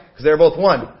 Why? Because they're both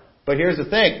one. But here's the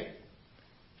thing.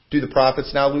 Do the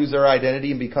prophets now lose their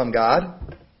identity and become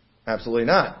God? Absolutely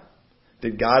not.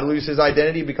 Did God lose His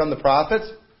identity and become the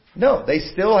prophets? No. They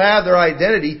still have their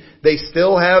identity. They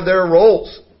still have their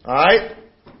roles. Alright?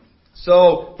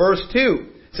 So, verse 2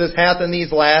 says, hath in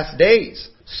these last days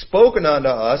spoken unto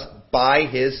us by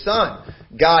His Son.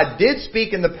 God did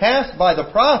speak in the past by the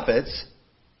prophets.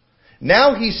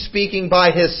 Now He's speaking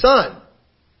by His Son.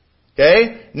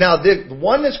 Okay? Now, the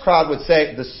oneness crowd would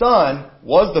say the Son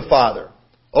was the Father.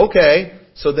 Okay,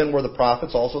 so then were the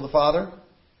prophets also the Father?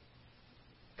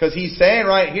 Because He's saying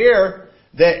right here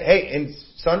that, hey, in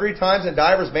sundry times and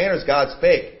divers manners God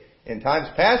spake. In times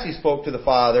past He spoke to the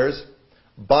fathers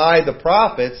by the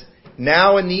prophets.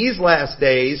 Now in these last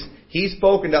days, He's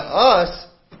spoken to us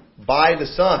by the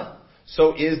Son.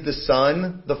 So is the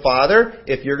Son the Father?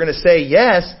 If you're going to say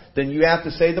yes, then you have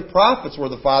to say the prophets were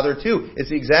the Father too. It's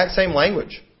the exact same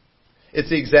language. It's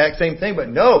the exact same thing. But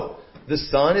no, the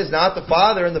Son is not the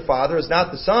Father and the Father is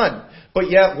not the Son. But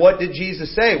yet, what did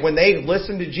Jesus say? When they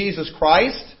listened to Jesus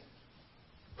Christ,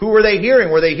 who were they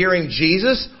hearing? Were they hearing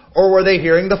Jesus or were they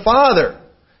hearing the Father?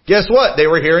 Guess what? They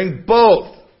were hearing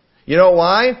both. You know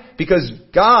why? Because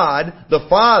God, the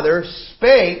Father,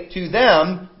 spake to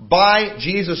them by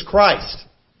Jesus Christ.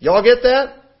 Y'all get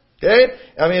that? Okay?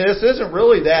 I mean, this isn't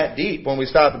really that deep when we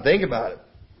stop and think about it.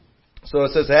 So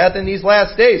it says, hath in these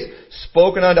last days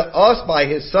spoken unto us by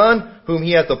His Son, whom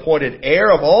He hath appointed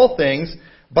heir of all things,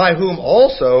 by whom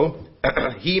also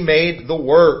He made the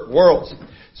worlds.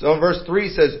 So in verse 3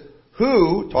 it says,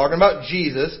 who, talking about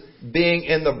Jesus, being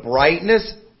in the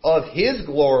brightness of His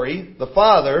glory, the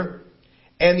Father,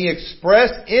 and the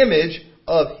express image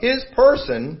of His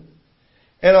person,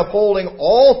 and upholding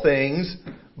all things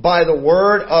by the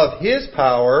word of His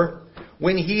power,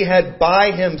 when He had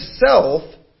by Himself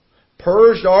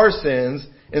purged our sins,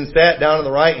 and sat down on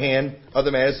the right hand of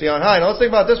the Majesty on high. Now let's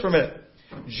think about this for a minute.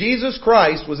 Jesus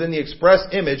Christ was in the express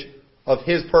image of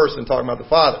His person, talking about the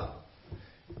Father.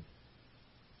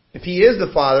 If He is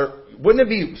the Father, wouldn't it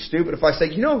be stupid if I say,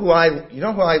 you know who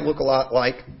I look a lot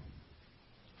like?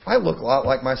 I look a lot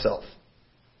like myself.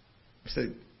 I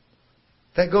said,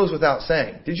 that goes without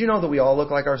saying. Did you know that we all look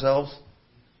like ourselves?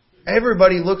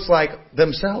 Everybody looks like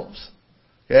themselves.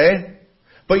 Okay?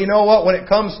 But you know what? When it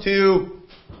comes to,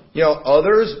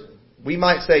 others, we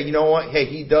might say, you know what? Hey,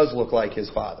 he does look like his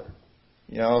father.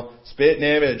 spitting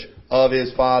image of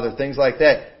His Father, things like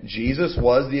that. Jesus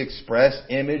was the express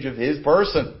image of His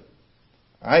person.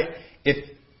 Alright? If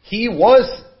He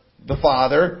was the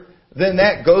Father, then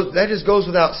that just goes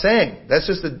without saying. That's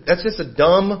just a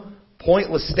dumb,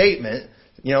 pointless statement.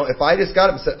 If I just got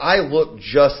up and said, I look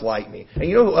just like me.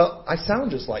 And I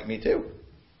sound just like me too.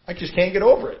 I just can't get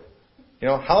over it.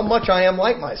 How much I am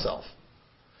like myself.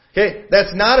 Okay,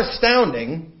 that's not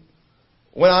astounding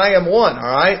when I am one,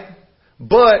 alright?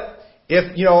 But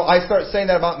if, I start saying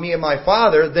that about me and my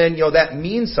father, then, that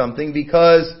means something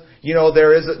because,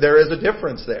 there is a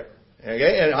difference there.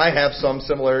 Okay, and I have some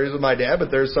similarities with my dad,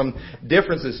 but there's some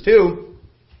differences too.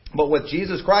 But with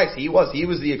Jesus Christ, He was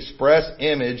the express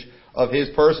image of His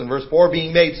person. Verse 4,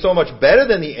 being made so much better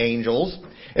than the angels,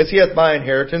 as He hath by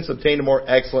inheritance obtained a more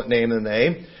excellent name than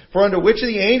they. For unto which of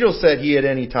the angels said He at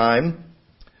any time,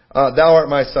 Thou art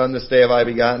my son, this day have I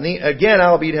begotten thee. Again,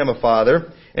 I will be to him a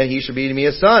father, and he shall be to me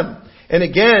a son. And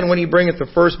again, when He bringeth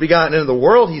the first begotten into the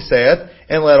world, He saith,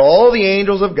 And let all the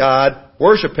angels of God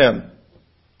worship Him.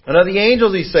 And of the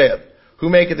angels He saith, Who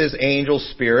maketh His angels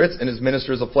spirits, and His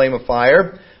ministers a flame of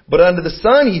fire. But unto the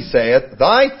Son He saith,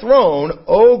 Thy throne,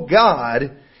 O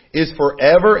God, is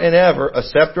forever and ever. A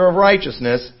scepter of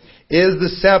righteousness is the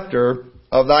scepter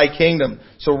of Thy kingdom.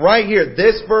 So right here,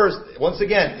 this verse, once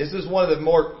again, this is one of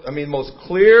the most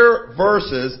clear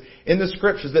verses in the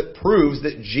Scriptures that proves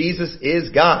that Jesus is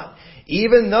God.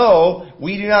 Even though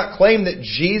we do not claim that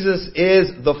Jesus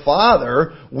is the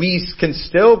Father, we can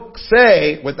still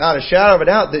say, without a shadow of a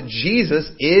doubt, that Jesus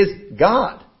is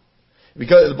God.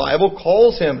 Because the Bible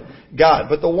calls Him God.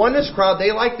 But the oneness crowd,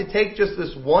 they like to take just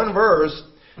this one verse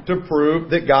to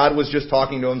prove that God was just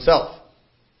talking to Himself.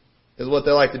 Is what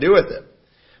they like to do with it.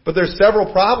 But there's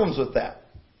several problems with that.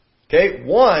 Okay,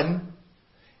 one,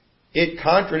 it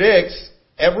contradicts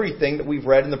everything that we've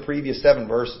read in the previous 7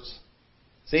 verses.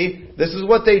 See, this is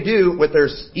what they do with their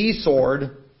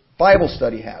e-sword Bible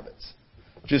study habits.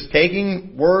 Just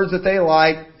taking words that they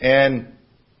like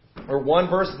or one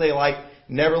verse that they like,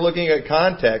 never looking at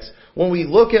context. When we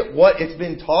look at what it's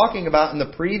been talking about in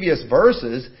the previous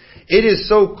verses, it is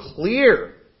so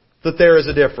clear that there is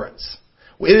a difference.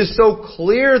 It is so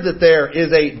clear that there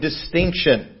is a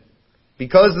distinction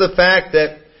because of the fact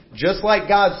that just like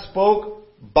God spoke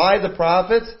by the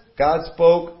prophets, God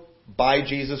spoke by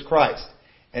Jesus Christ.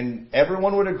 And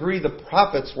everyone would agree the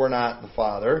prophets were not the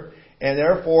Father. And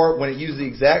therefore, when it used the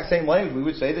exact same language, we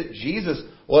would say that Jesus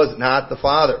was not the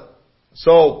Father.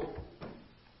 So,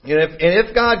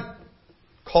 if God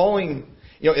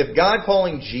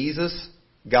calling Jesus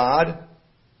God,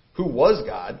 who was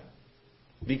God,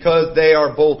 because they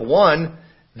are both one,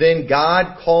 then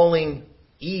God calling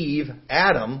Eve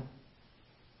Adam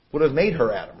would have made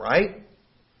her Adam, right?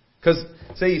 Because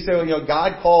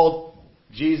God called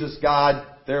Jesus God,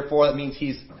 therefore that means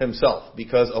He's Himself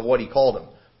because of what He called him.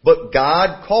 But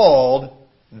God called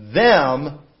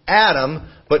them Adam,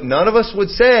 but none of us would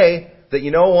say that, you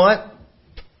know what?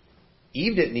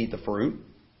 Eve didn't eat the fruit.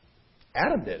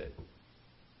 Adam did it.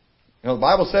 The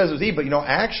Bible says it was Eve, but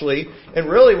actually, and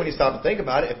really when you stop and think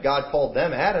about it, if God called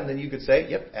them Adam, then you could say,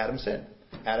 yep, Adam sinned.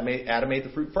 Adam ate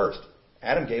the fruit first.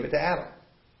 Adam gave it to Adam.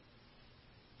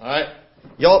 Alright?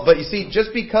 But you see,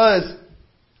 just because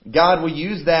God will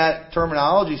use that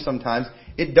terminology sometimes,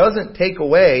 it doesn't take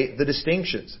away the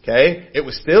distinctions, okay? It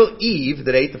was still Eve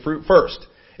that ate the fruit first.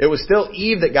 It was still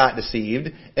Eve that got deceived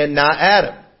and not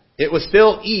Adam. It was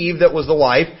still Eve that was the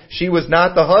wife. She was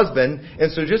not the husband.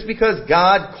 And so just because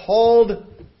God called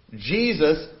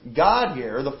Jesus God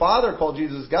here, the Father called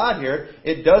Jesus God here,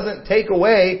 it doesn't take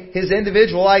away His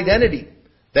individual identity.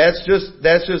 That's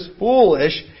just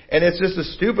foolish, and it's just a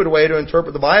stupid way to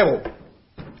interpret the Bible.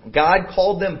 God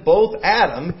called them both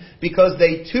Adam because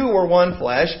they too were one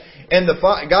flesh, and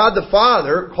God the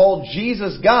Father called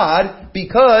Jesus God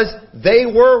because they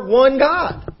were one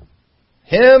God.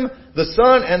 Him, the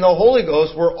Son, and the Holy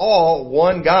Ghost were all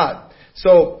one God.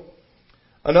 So,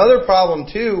 another problem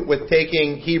too with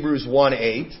taking Hebrews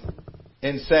 1:8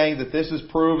 and saying that this is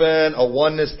proven a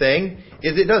oneness thing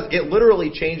is it literally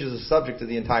changes the subject of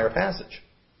the entire passage.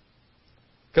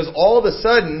 Because all of a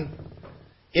sudden,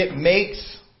 it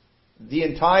makes the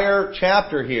entire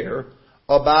chapter here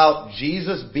about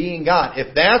Jesus being God.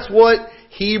 If that's what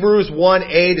Hebrews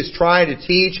 1:8 is trying to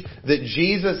teach, that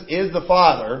Jesus is the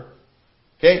Father,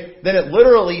 okay, then it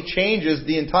literally changes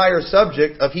the entire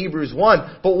subject of Hebrews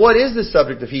 1. But what is the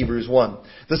subject of Hebrews 1?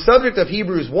 The subject of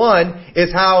Hebrews 1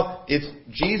 is how it's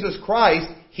Jesus Christ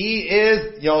He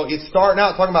is, it's starting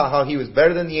out talking about how He was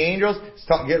better than the angels. It's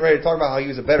getting ready to talk about how He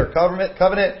was a better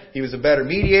covenant. He was a better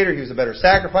mediator. He was a better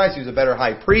sacrifice. He was a better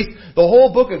high priest. The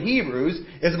whole book of Hebrews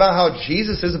is about how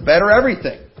Jesus is a better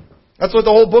everything. That's what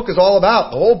the whole book is all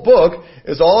about. The whole book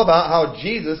is all about how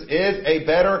Jesus is a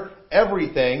better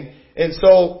everything. And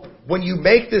so, when you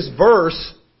make this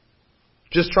verse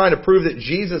just trying to prove that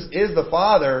Jesus is the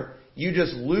Father, you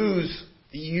just lose,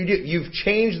 you've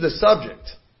changed the subject,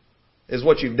 is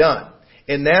what you've done.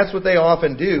 And that's what they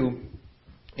often do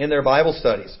in their Bible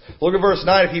studies. Look at verse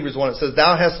 9 of Hebrews 1. It says,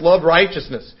 Thou hast loved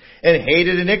righteousness and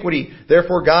hated iniquity.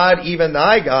 Therefore God, even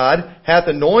thy God, hath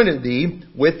anointed thee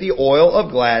with the oil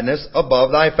of gladness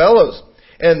above thy fellows.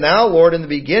 And thou, Lord, in the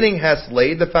beginning hast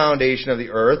laid the foundation of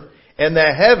the earth, and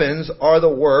the heavens are the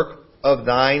work of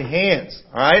thine hands.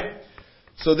 Alright?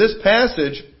 So this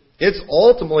passage, it's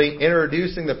ultimately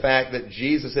introducing the fact that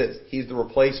Jesus is. He's the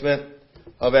replacement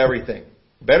of everything.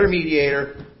 Better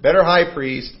mediator, better high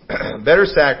priest, better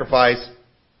sacrifice.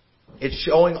 It's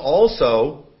showing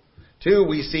also, too,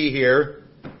 we see here,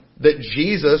 that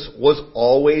Jesus was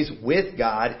always with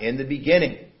God in the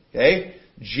beginning. Okay?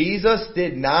 Jesus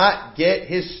did not get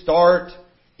His start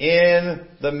in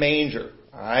the manger.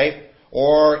 Alright?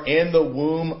 Or in the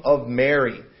womb of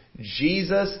Mary.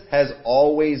 Jesus has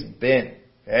always been.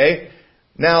 Okay?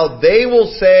 Now, they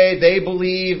will say they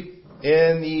believe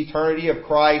in the eternity of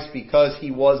Christ because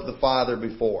He was the Father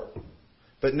before.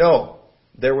 But no,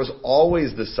 there was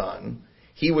always the Son.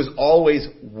 He was always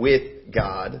with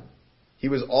God. He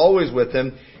was always with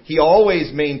Him. He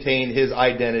always maintained His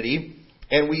identity.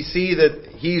 And we see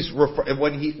that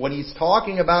when he's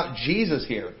talking about Jesus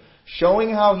here, showing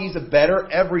how He's a better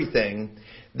everything,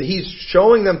 He's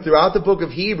showing them throughout the book of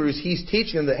Hebrews, He's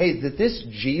teaching them that, hey, that this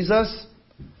Jesus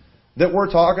that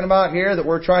we're talking about here, that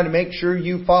we're trying to make sure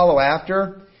you follow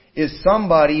after, is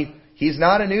somebody, He's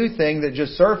not a new thing that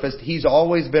just surfaced. He's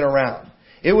always been around.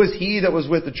 It was He that was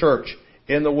with the church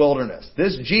in the wilderness.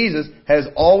 This Jesus has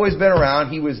always been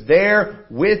around. He was there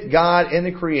with God in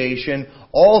the creation.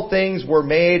 All things were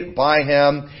made by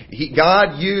Him.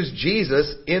 God used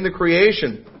Jesus in the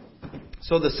creation.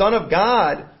 So the Son of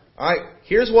God, alright,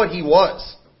 here's what He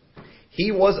was.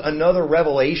 He was another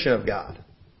revelation of God.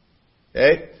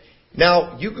 Okay?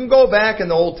 Now, you can go back in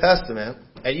the Old Testament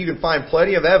and you can find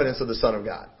plenty of evidence of the Son of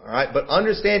God. Alright? But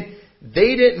understand,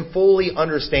 they didn't fully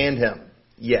understand Him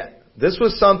yet. This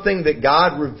was something that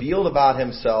God revealed about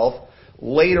Himself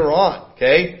later on.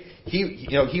 Okay?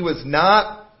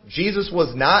 Jesus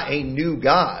was not a new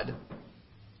God.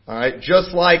 Alright?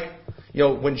 Just like,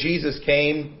 when Jesus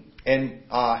came and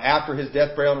after His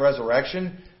death, burial, and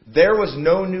resurrection, there was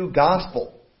no new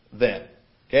gospel then.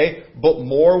 Okay? But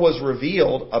more was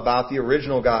revealed about the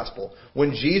original gospel.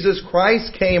 When Jesus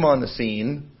Christ came on the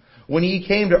scene, when He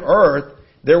came to earth,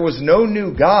 there was no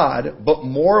new God, but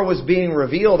more was being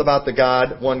revealed about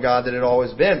the one God that had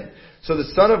always been. So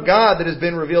the Son of God that has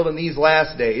been revealed in these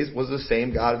last days was the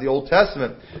same God of the Old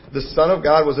Testament. The Son of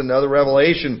God was another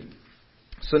revelation.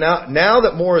 So now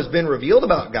that more has been revealed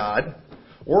about God,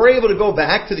 we're able to go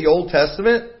back to the Old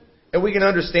Testament and we can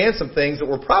understand some things that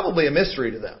were probably a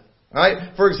mystery to them.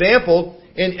 Alright? For example,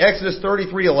 in Exodus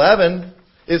 33:11,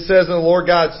 it says, And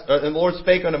the Lord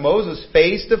spake unto Moses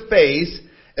face to face,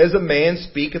 as a man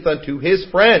speaketh unto his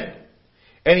friend.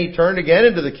 And he turned again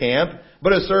into the camp,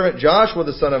 but his servant Joshua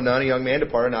the son of Nun, a young man,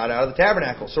 departed not out of the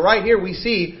tabernacle. So right here we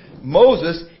see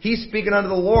Moses, he's speaking unto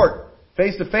the Lord,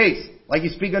 face to face, like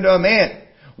he's speaking to a man.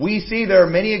 We see there are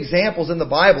many examples in the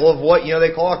Bible of what,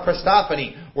 they call a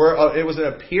Christophany, where it was an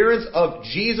appearance of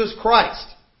Jesus Christ.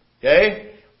 Okay?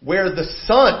 Where the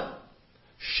Son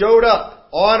showed up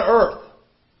on earth.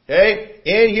 Okay?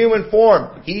 In human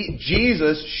form.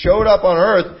 Jesus showed up on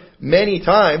earth many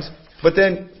times. But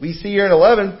then we see here in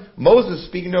 11, Moses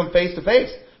speaking to him face to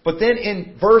face. But then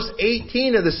in verse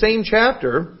 18 of the same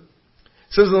chapter,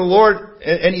 it says,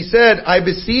 and he said, I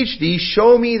beseech thee,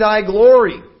 show me thy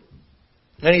glory.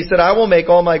 And he said, I will make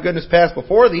all my goodness pass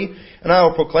before thee, and I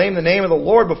will proclaim the name of the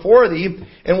Lord before thee,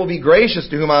 and will be gracious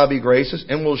to whom I will be gracious,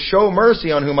 and will show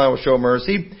mercy on whom I will show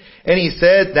mercy. And he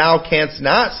said, Thou canst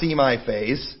not see my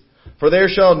face, for there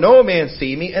shall no man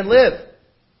see me and live.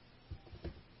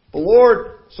 The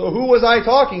Lord, so who was I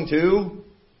talking to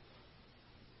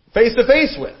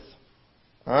face with?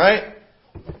 Alright?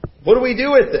 What do we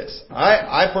do with this?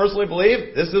 I personally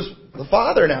believe this is the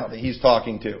Father now that he's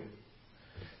talking to.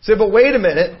 Say, but wait a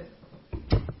minute.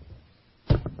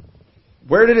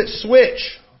 Where did it switch?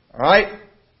 Alright?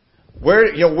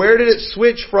 Where did it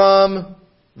switch from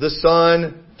the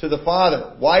Son to the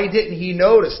Father? Why didn't he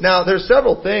notice? Now, there's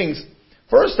several things.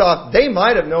 First off, they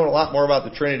might have known a lot more about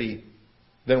the Trinity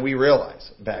than we realize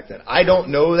back then. I don't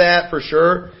know that for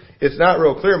sure. It's not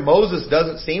real clear. Moses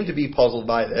doesn't seem to be puzzled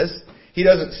by this. He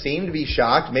doesn't seem to be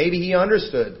shocked. Maybe he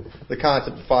understood the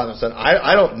concept of Father and Son.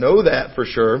 I don't know that for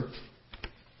sure.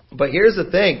 But here's the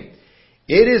thing.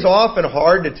 It is often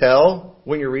hard to tell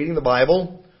when you're reading the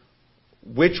Bible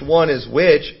which one is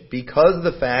which because of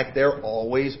the fact they're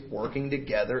always working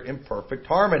together in perfect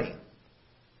harmony.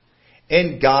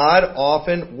 And God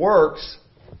often works,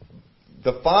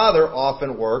 the Father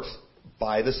often works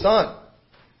by the Son.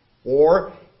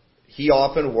 Or He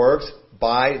often works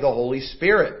by the Holy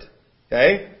Spirit.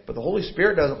 Okay? But the Holy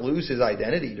Spirit doesn't lose His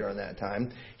identity during that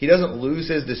time. He doesn't lose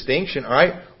His distinction.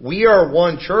 Alright? We are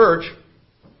one church,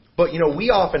 but we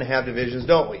often have divisions,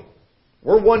 don't we?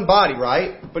 We're one body,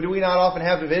 right? But do we not often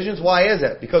have divisions? Why is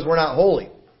that? Because we're not holy.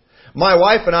 My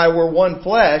wife and I were one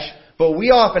flesh, but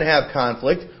we often have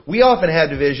conflict. We often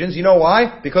have divisions. You know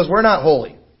why? Because we're not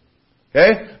holy.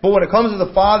 Okay? But when it comes to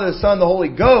the Father, the Son, the Holy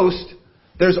Ghost,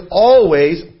 there's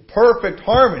always perfect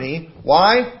harmony.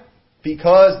 Why?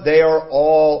 Because they are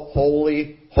all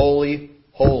holy, holy,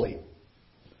 holy.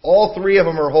 All three of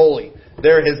them are holy.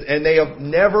 And they have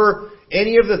never,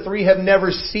 any of the three have never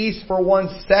ceased for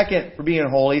 1 second for being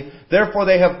holy. Therefore,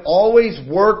 they have always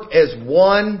worked as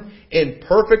one in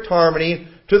perfect harmony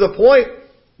to the point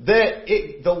that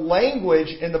the language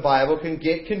in the Bible can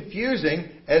get confusing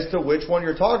as to which one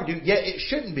you're talking to, yet it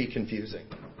shouldn't be confusing.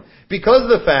 Because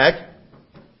of the fact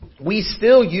we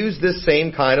still use this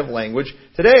same kind of language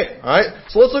today. Alright?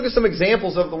 So let's look at some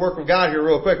examples of the work of God here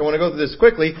real quick. I want to go through this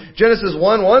quickly. Genesis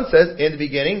 1:1 says, in the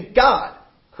beginning, God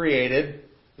created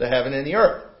the heaven and the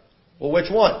earth. Well, which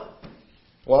one?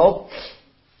 Well,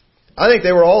 I think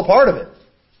they were all a part of it.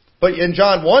 But in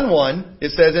John 1:1,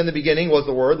 it says, in the beginning was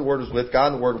the Word was with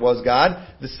God, and the Word was God.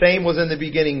 The same was in the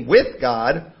beginning with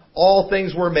God. All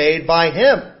things were made by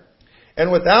Him.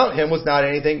 And without Him was not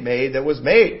anything made that was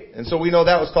made. And so we know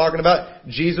that was talking about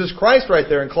Jesus Christ right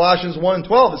there. In Colossians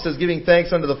 1:12, it says, giving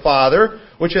thanks unto the Father,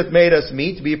 which hath made us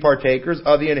meet to be partakers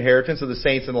of the inheritance of the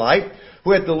saints in light,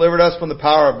 who hath delivered us from the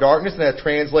power of darkness, and hath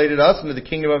translated us into the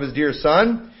kingdom of His dear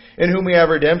Son, in whom we have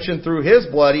redemption through His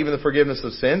blood, even the forgiveness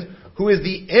of sins, who is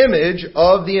the image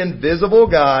of the invisible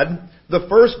God, the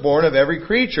firstborn of every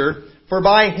creature. For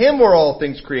by Him were all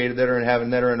things created that are in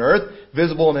heaven, that are in earth,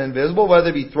 visible and invisible, whether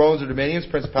they be thrones or dominions,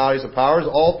 principalities or powers.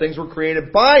 All things were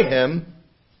created by Him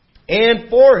and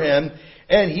for Him,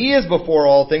 and He is before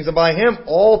all things, and by Him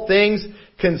all things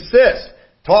consist.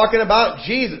 Talking about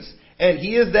Jesus. And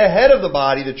He is the head of the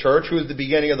body, the church, who is the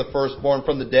beginning of the firstborn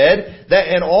from the dead, that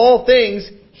in all things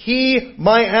He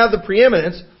might have the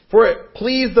preeminence. For it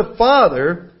pleased the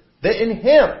Father that in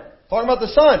Him, talking about the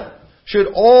Son, should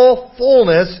all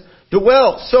fullness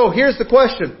dwell. So here's the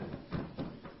question.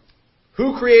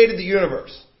 Who created the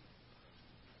universe?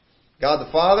 God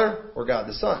the Father or God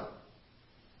the Son?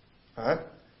 Alright?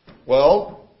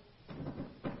 Well,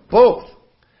 both.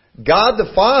 God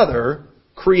the Father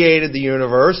created the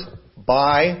universe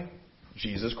by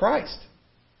Jesus Christ.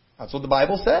 That's what the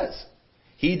Bible says.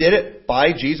 He did it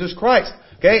by Jesus Christ.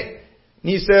 Okay?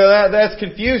 And you say, that's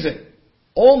confusing.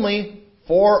 Only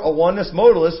for a oneness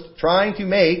modalist trying to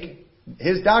make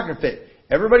his doctrine fit.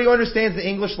 Everybody who understands the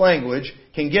English language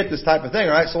can get this type of thing,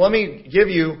 alright? So let me give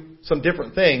you some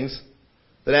different things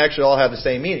that actually all have the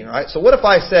same meaning, alright? So what if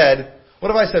I said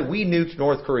we nuked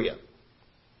North Korea?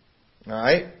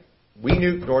 Alright? We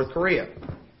nuked North Korea.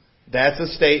 That's a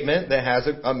statement that has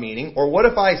a meaning. Or what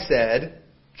if I said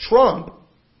Trump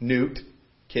nuked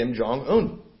Kim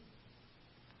Jong-un?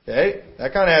 Okay?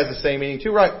 That kind of has the same meaning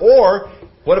too, right? Or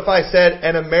what if I said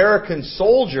an American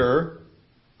soldier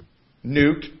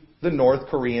nuked the North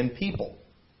Korean people?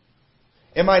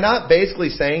 Am I not basically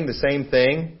saying the same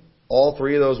thing all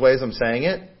three of those ways I'm saying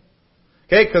it?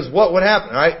 Okay, because what would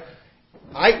happen,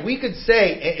 right? We could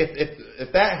say,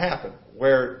 if that happened,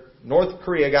 where North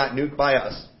Korea got nuked by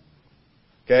us,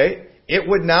 okay, it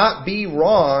would not be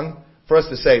wrong for us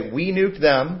to say we nuked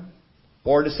them,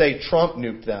 or to say Trump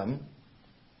nuked them,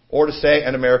 or to say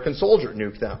an American soldier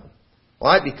nuked them.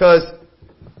 Why? Because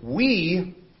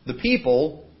we, the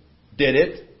people, did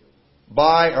it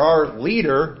by our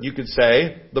leader, you could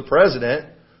say, the president,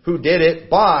 who did it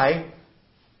by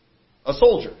a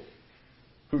soldier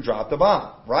who dropped a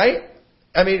bomb. Right?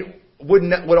 I mean,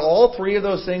 would all three of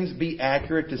those things be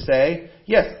accurate to say?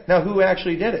 Yes. Now, who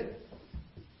actually did it?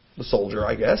 The soldier,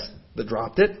 I guess, that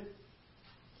dropped it.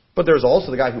 But there's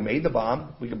also the guy who made the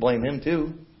bomb. We could blame him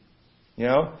too. You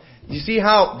know? You see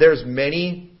how there's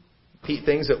many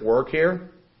things at work here?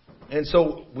 And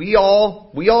so we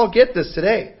all get this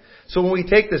today. So when we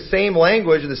take the same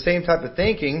language and the same type of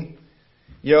thinking,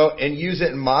 and use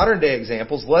it in modern day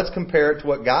examples, let's compare it to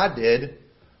what God did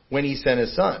when He sent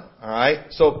His Son. All right?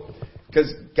 So,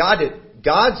 because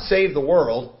God saved the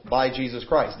world by Jesus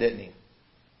Christ, didn't He?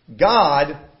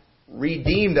 God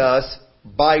redeemed us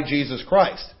by Jesus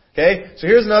Christ. Okay? So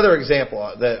here's another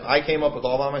example that I came up with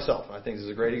all by myself. I think this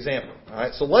is a great example. All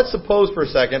right? So let's suppose for a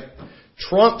second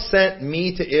Trump sent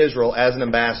me to Israel as an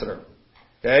ambassador.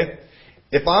 Okay?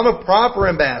 If I'm a proper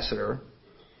ambassador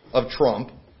of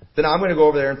Trump, then I'm going to go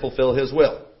over there and fulfill his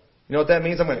will. You know what that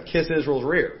means? I'm going to kiss Israel's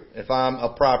rear if I'm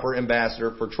a proper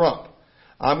ambassador for Trump.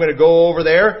 I'm going to go over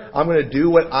there. I'm going to do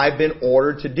what I've been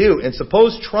ordered to do. And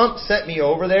suppose Trump sent me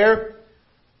over there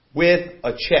with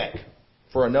a check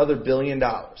for another $1 billion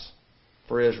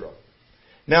for Israel.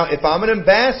 Now, if I'm an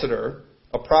ambassador,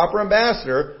 a proper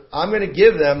ambassador, I'm going to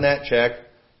give them that check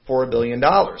for $1 billion.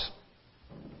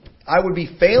 I would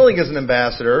be failing as an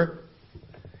ambassador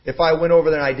if I went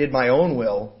over there and I did my own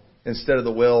will instead of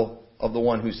the will of the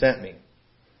one who sent me,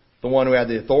 the one who had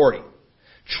the authority.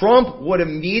 Trump would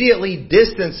immediately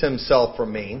distance himself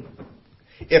from me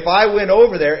if I went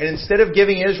over there and instead of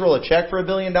giving Israel a check for $1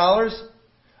 billion,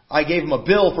 I gave him a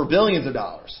bill for billions of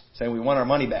dollars, saying we want our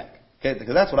money back. Okay,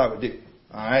 because that's what I would do.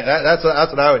 All right, that's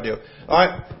what I would do. All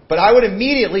right, but I would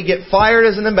immediately get fired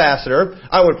as an ambassador.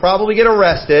 I would probably get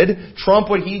arrested. Trump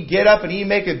he'd get up and he'd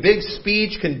make a big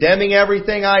speech condemning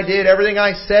everything I did, everything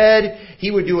I said.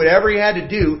 He would do whatever he had to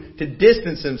do to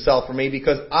distance himself from me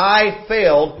because I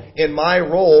failed in my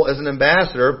role as an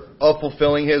ambassador of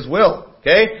fulfilling His will.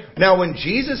 Okay? Now, when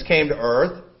Jesus came to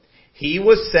earth, He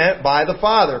was sent by the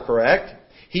Father, correct?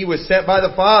 He was sent by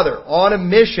the Father on a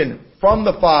mission from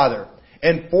the Father.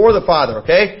 And for the Father,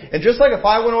 okay? And just like if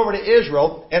I went over to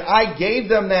Israel and I gave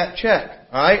them that check,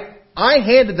 alright? I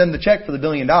handed them the check for the $1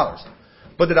 billion.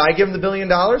 But did I give them the $1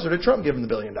 billion or did Trump give them the $1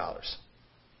 billion?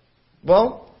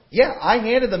 Well, yeah, I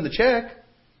handed them the check.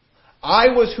 I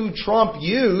was who Trump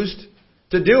used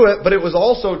to do it, but it was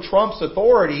also Trump's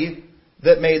authority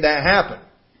that made that happen.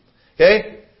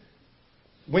 Okay?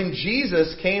 When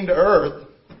Jesus came to earth,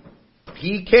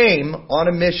 He came on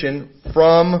a mission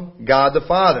from God the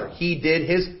Father. He did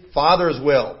His Father's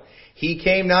will. He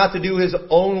came not to do His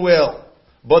own will,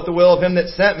 but the will of Him that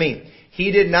sent me.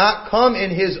 He did not come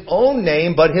in His own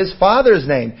name, but His Father's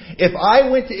name. If I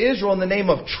went to Israel in the name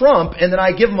of Trump, and then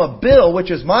I give him a bill,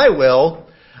 which is my will,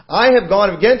 I've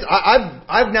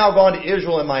now gone to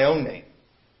Israel in my own name,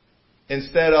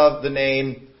 instead of the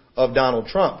name of Donald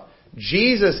Trump.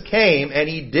 Jesus came and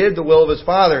He did the will of His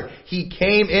Father. He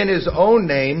came in His own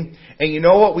name. And you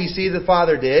know what we see the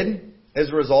Father did as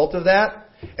a result of that?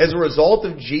 As a result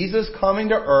of Jesus coming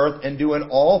to earth and doing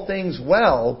all things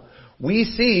well, we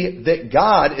see that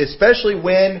God, especially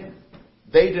when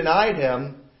they denied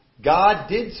Him, God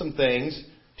did some things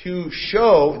to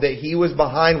show that He was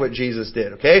behind what Jesus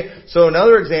did. Okay? So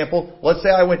another example, let's say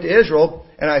I went to Israel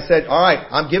and I said, alright,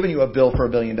 I'm giving you a bill for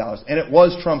 $1 billion. And it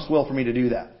was Trump's will for me to do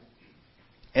that.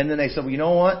 And then they said, well, you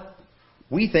know what?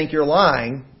 We think you're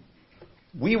lying.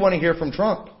 We want to hear from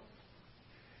Trump.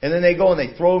 And then they go and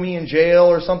they throw me in jail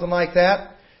or something like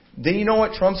that. Then you know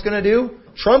what Trump's going to do?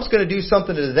 Trump's going to do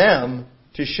something to them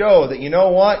to show that, you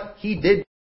know what? He did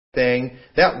thing.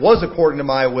 That was according to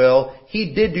my will.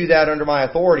 He did do that under my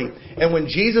authority. And when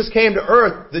Jesus came to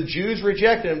earth, the Jews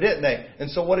rejected Him, didn't they?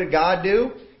 And so what did God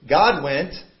do? God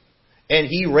went and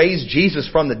He raised Jesus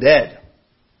from the dead.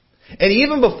 And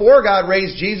even before God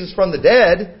raised Jesus from the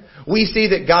dead, we see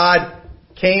that God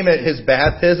came at His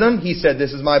baptism. He said,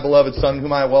 this is my beloved Son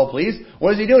whom I am well pleased.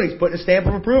 What is He doing? He's putting a stamp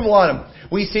of approval on Him.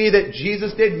 We see that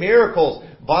Jesus did miracles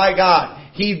by God.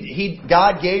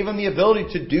 God gave Him the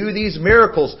ability to do these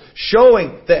miracles,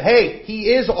 showing that, hey, He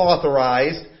is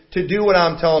authorized to do what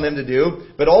I'm telling Him to do.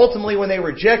 But ultimately, when they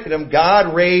rejected Him,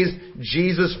 God raised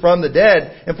Jesus from the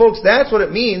dead. And folks, that's what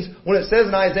it means when it says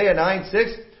in Isaiah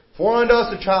 9:6, for unto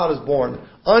us a child is born,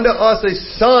 unto us a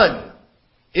son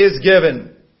is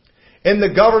given, and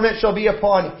the government shall be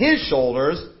upon His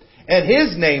shoulders, and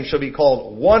His name shall be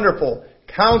called Wonderful,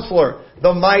 Counselor,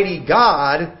 the Mighty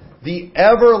God, the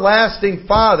Everlasting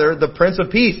Father, the Prince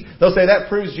of Peace. They'll say that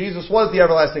proves Jesus was the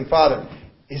Everlasting Father.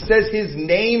 It says His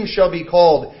name shall be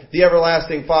called the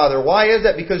Everlasting Father. Why is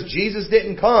that? Because Jesus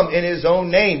didn't come in His own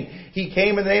name. He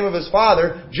came in the name of His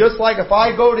Father. Just like if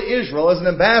I go to Israel as an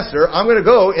ambassador, I'm going to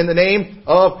go in the name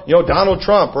of, Donald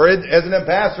Trump, or as an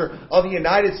ambassador of the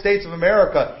United States of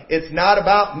America. It's not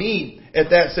about me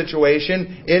at that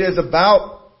situation. It is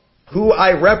about who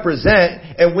I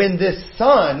represent. And when this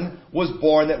son was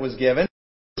born that was given,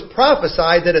 it was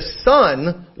prophesied that a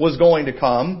son was going to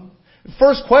come. The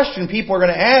first question people are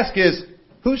going to ask is,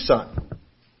 whose son?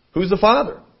 Who's the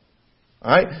father?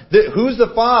 Alright? Who's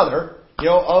the father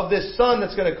of this Son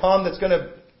that's going to come, that's going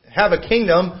to have a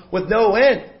kingdom with no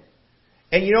end.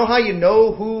 And you know how you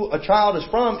know who a child is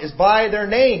from is by their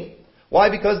name. Why?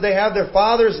 Because they have their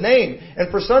father's name.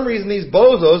 And for some reason these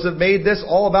bozos have made this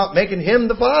all about making him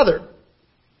the father.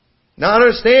 Not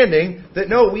understanding that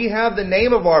no, we have the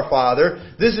name of our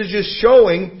Father. This is just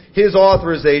showing His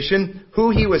authorization,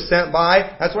 who He was sent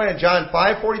by. That's why in John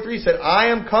 5:43 said, I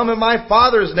am come in my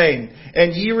Father's name,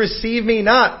 and ye receive me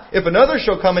not. If another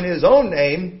shall come in His own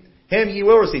name, him ye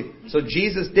will receive. So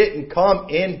Jesus didn't come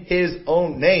in His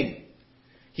own name.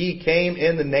 He came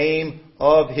in the name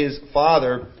of His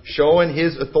Father, showing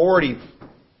His authority.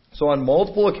 So on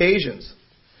multiple occasions,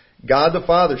 God the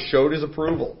Father showed His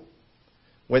approval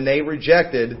when they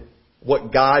rejected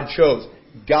what God chose.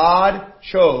 God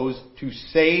chose to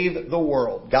save the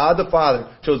world. God the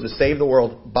Father chose to save the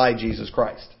world by Jesus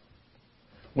Christ.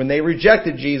 When they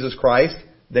rejected Jesus Christ,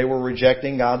 they were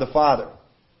rejecting God the Father.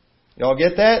 Y'all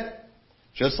get that?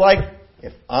 Just like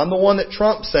if I'm the one that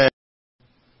Trump sent,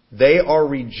 they are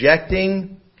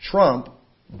rejecting Trump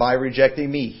by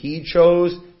rejecting me. He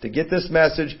chose to get this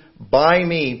message by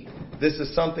me. This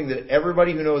is something that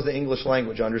everybody who knows the English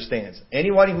language understands.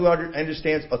 Anybody who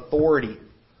understands authority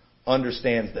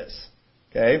understands this.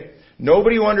 Okay?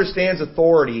 Nobody who understands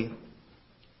authority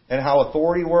and how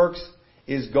authority works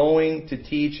is going to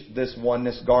teach this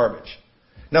oneness garbage.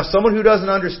 Now, someone who doesn't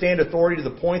understand authority to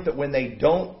the point that when they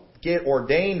don't get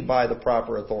ordained by the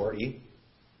proper authority,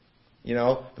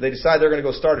 they decide they're going to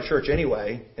go start a church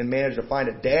anyway and manage to find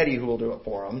a daddy who will do it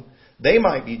for them, they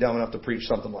might be dumb enough to preach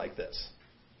something like this.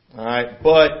 Alright,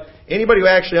 but anybody who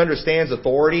actually understands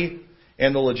authority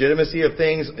and the legitimacy of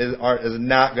things is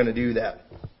not going to do that.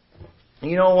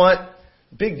 And you know what?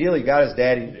 Big deal, he got his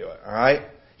daddy to do it, alright?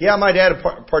 Yeah, my dad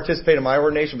participated in my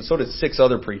ordination, but so did 6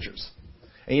 other preachers.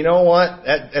 And you know what?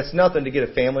 That's nothing to get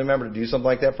a family member to do something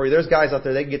like that for you. There's guys out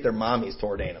there, they can get their mommies to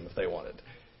ordain them if they wanted.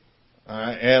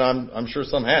 Alright, and I'm sure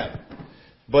some have.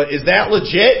 But is that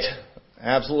legit?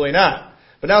 Absolutely not.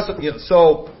 But now,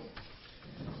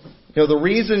 the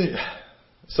reason,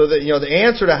 the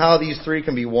answer to how these three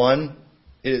can be one,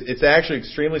 it's actually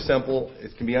extremely simple.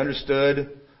 It can be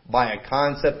understood by a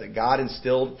concept that God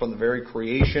instilled from the very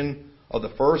creation of the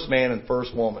first man and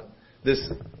first woman. This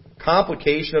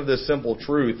complication of this simple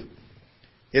truth,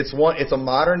 it's a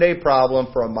modern day problem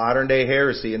for a modern day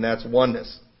heresy, and that's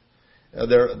oneness.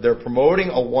 They're promoting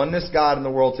a oneness God in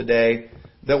the world today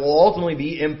that will ultimately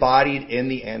be embodied in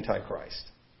the Antichrist.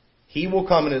 He will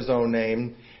come in His own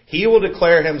name. He will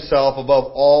declare Himself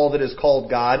above all that is called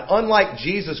God, unlike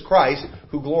Jesus Christ,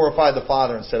 who glorified the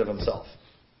Father instead of Himself.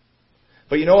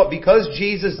 But you know what? Because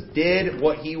Jesus did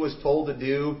what He was told to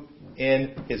do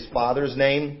in His Father's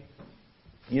name,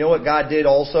 you know what God did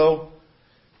also?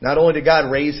 Not only did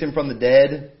God raise Him from the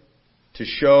dead to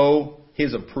show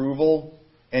His approval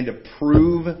and to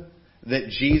prove that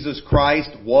Jesus Christ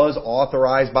was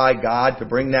authorized by God to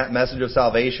bring that message of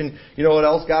salvation. You know what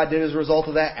else God did as a result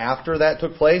of that after that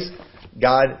took place?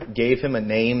 God gave Him a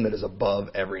name that is above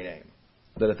every name.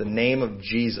 That at the name of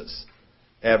Jesus,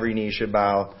 every knee should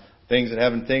bow, things in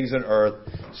heaven, things in earth.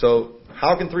 So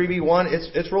how can three be one?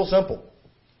 It's real simple.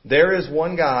 There is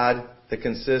one God that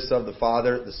consists of the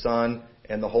Father, the Son,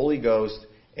 and the Holy Ghost,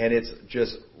 and it's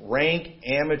just rank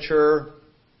amateur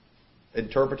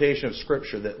interpretation of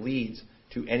Scripture that leads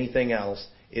to anything else.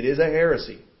 It is a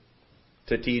heresy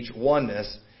to teach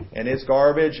oneness, and it's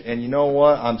garbage. And you know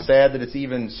what? I'm sad that it's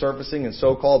even surfacing in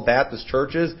so-called Baptist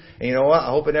churches. And you know what? I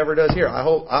hope it never does here. I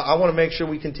want to make sure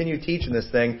we continue teaching this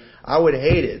thing. I would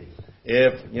hate it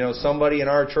if somebody in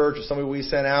our church or somebody we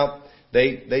sent out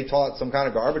they taught some kind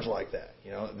of garbage like that.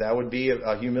 That would be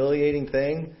a humiliating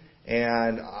thing,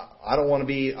 and I don't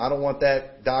want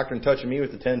that doctrine touching me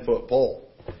with a 10-foot pole.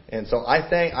 And so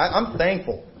I'm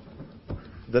thankful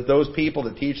that those people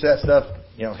that teach that stuff,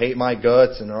 hate my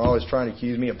guts and are always trying to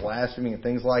accuse me of blasphemy and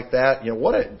things like that.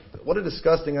 What a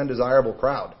disgusting, undesirable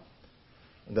crowd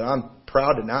that I'm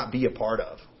proud to not be a part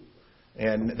of.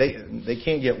 And they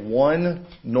can't get one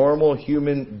normal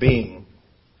human being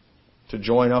to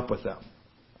join up with them.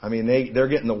 I mean, they're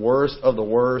getting the worst of the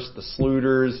worst, the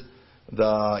Sluters,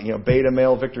 the beta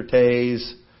male Victor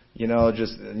Tays,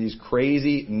 just these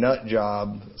crazy nut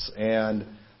jobs, and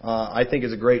I think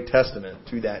is a great testament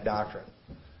to that doctrine.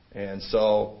 And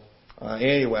so,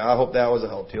 anyway, I hope that was a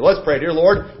help to you. Let's pray. Dear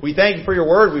Lord, we thank You for Your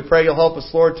Word. We pray You'll help us,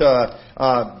 Lord,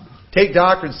 to take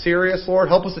doctrine serious, Lord.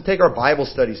 Help us to take our Bible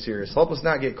study serious. Help us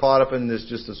not get caught up in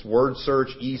this word search,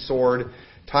 e-sword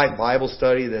type Bible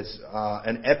study that's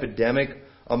an epidemic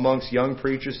amongst young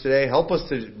preachers today. Help us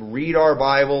to read our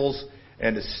Bibles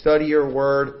and to study Your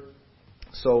Word.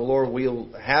 So, Lord, we'll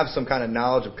have some kind of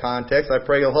knowledge of context. I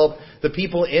pray you'll help the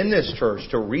people in this church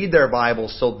to read their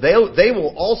Bibles so they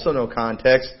will also know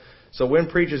context. So when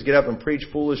preachers get up and preach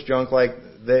foolish junk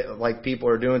like people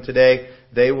are doing today,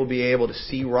 they will be able to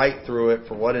see right through it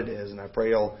for what it is. And I pray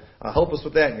you'll help us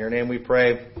with that. In your name we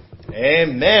pray.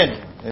 Amen.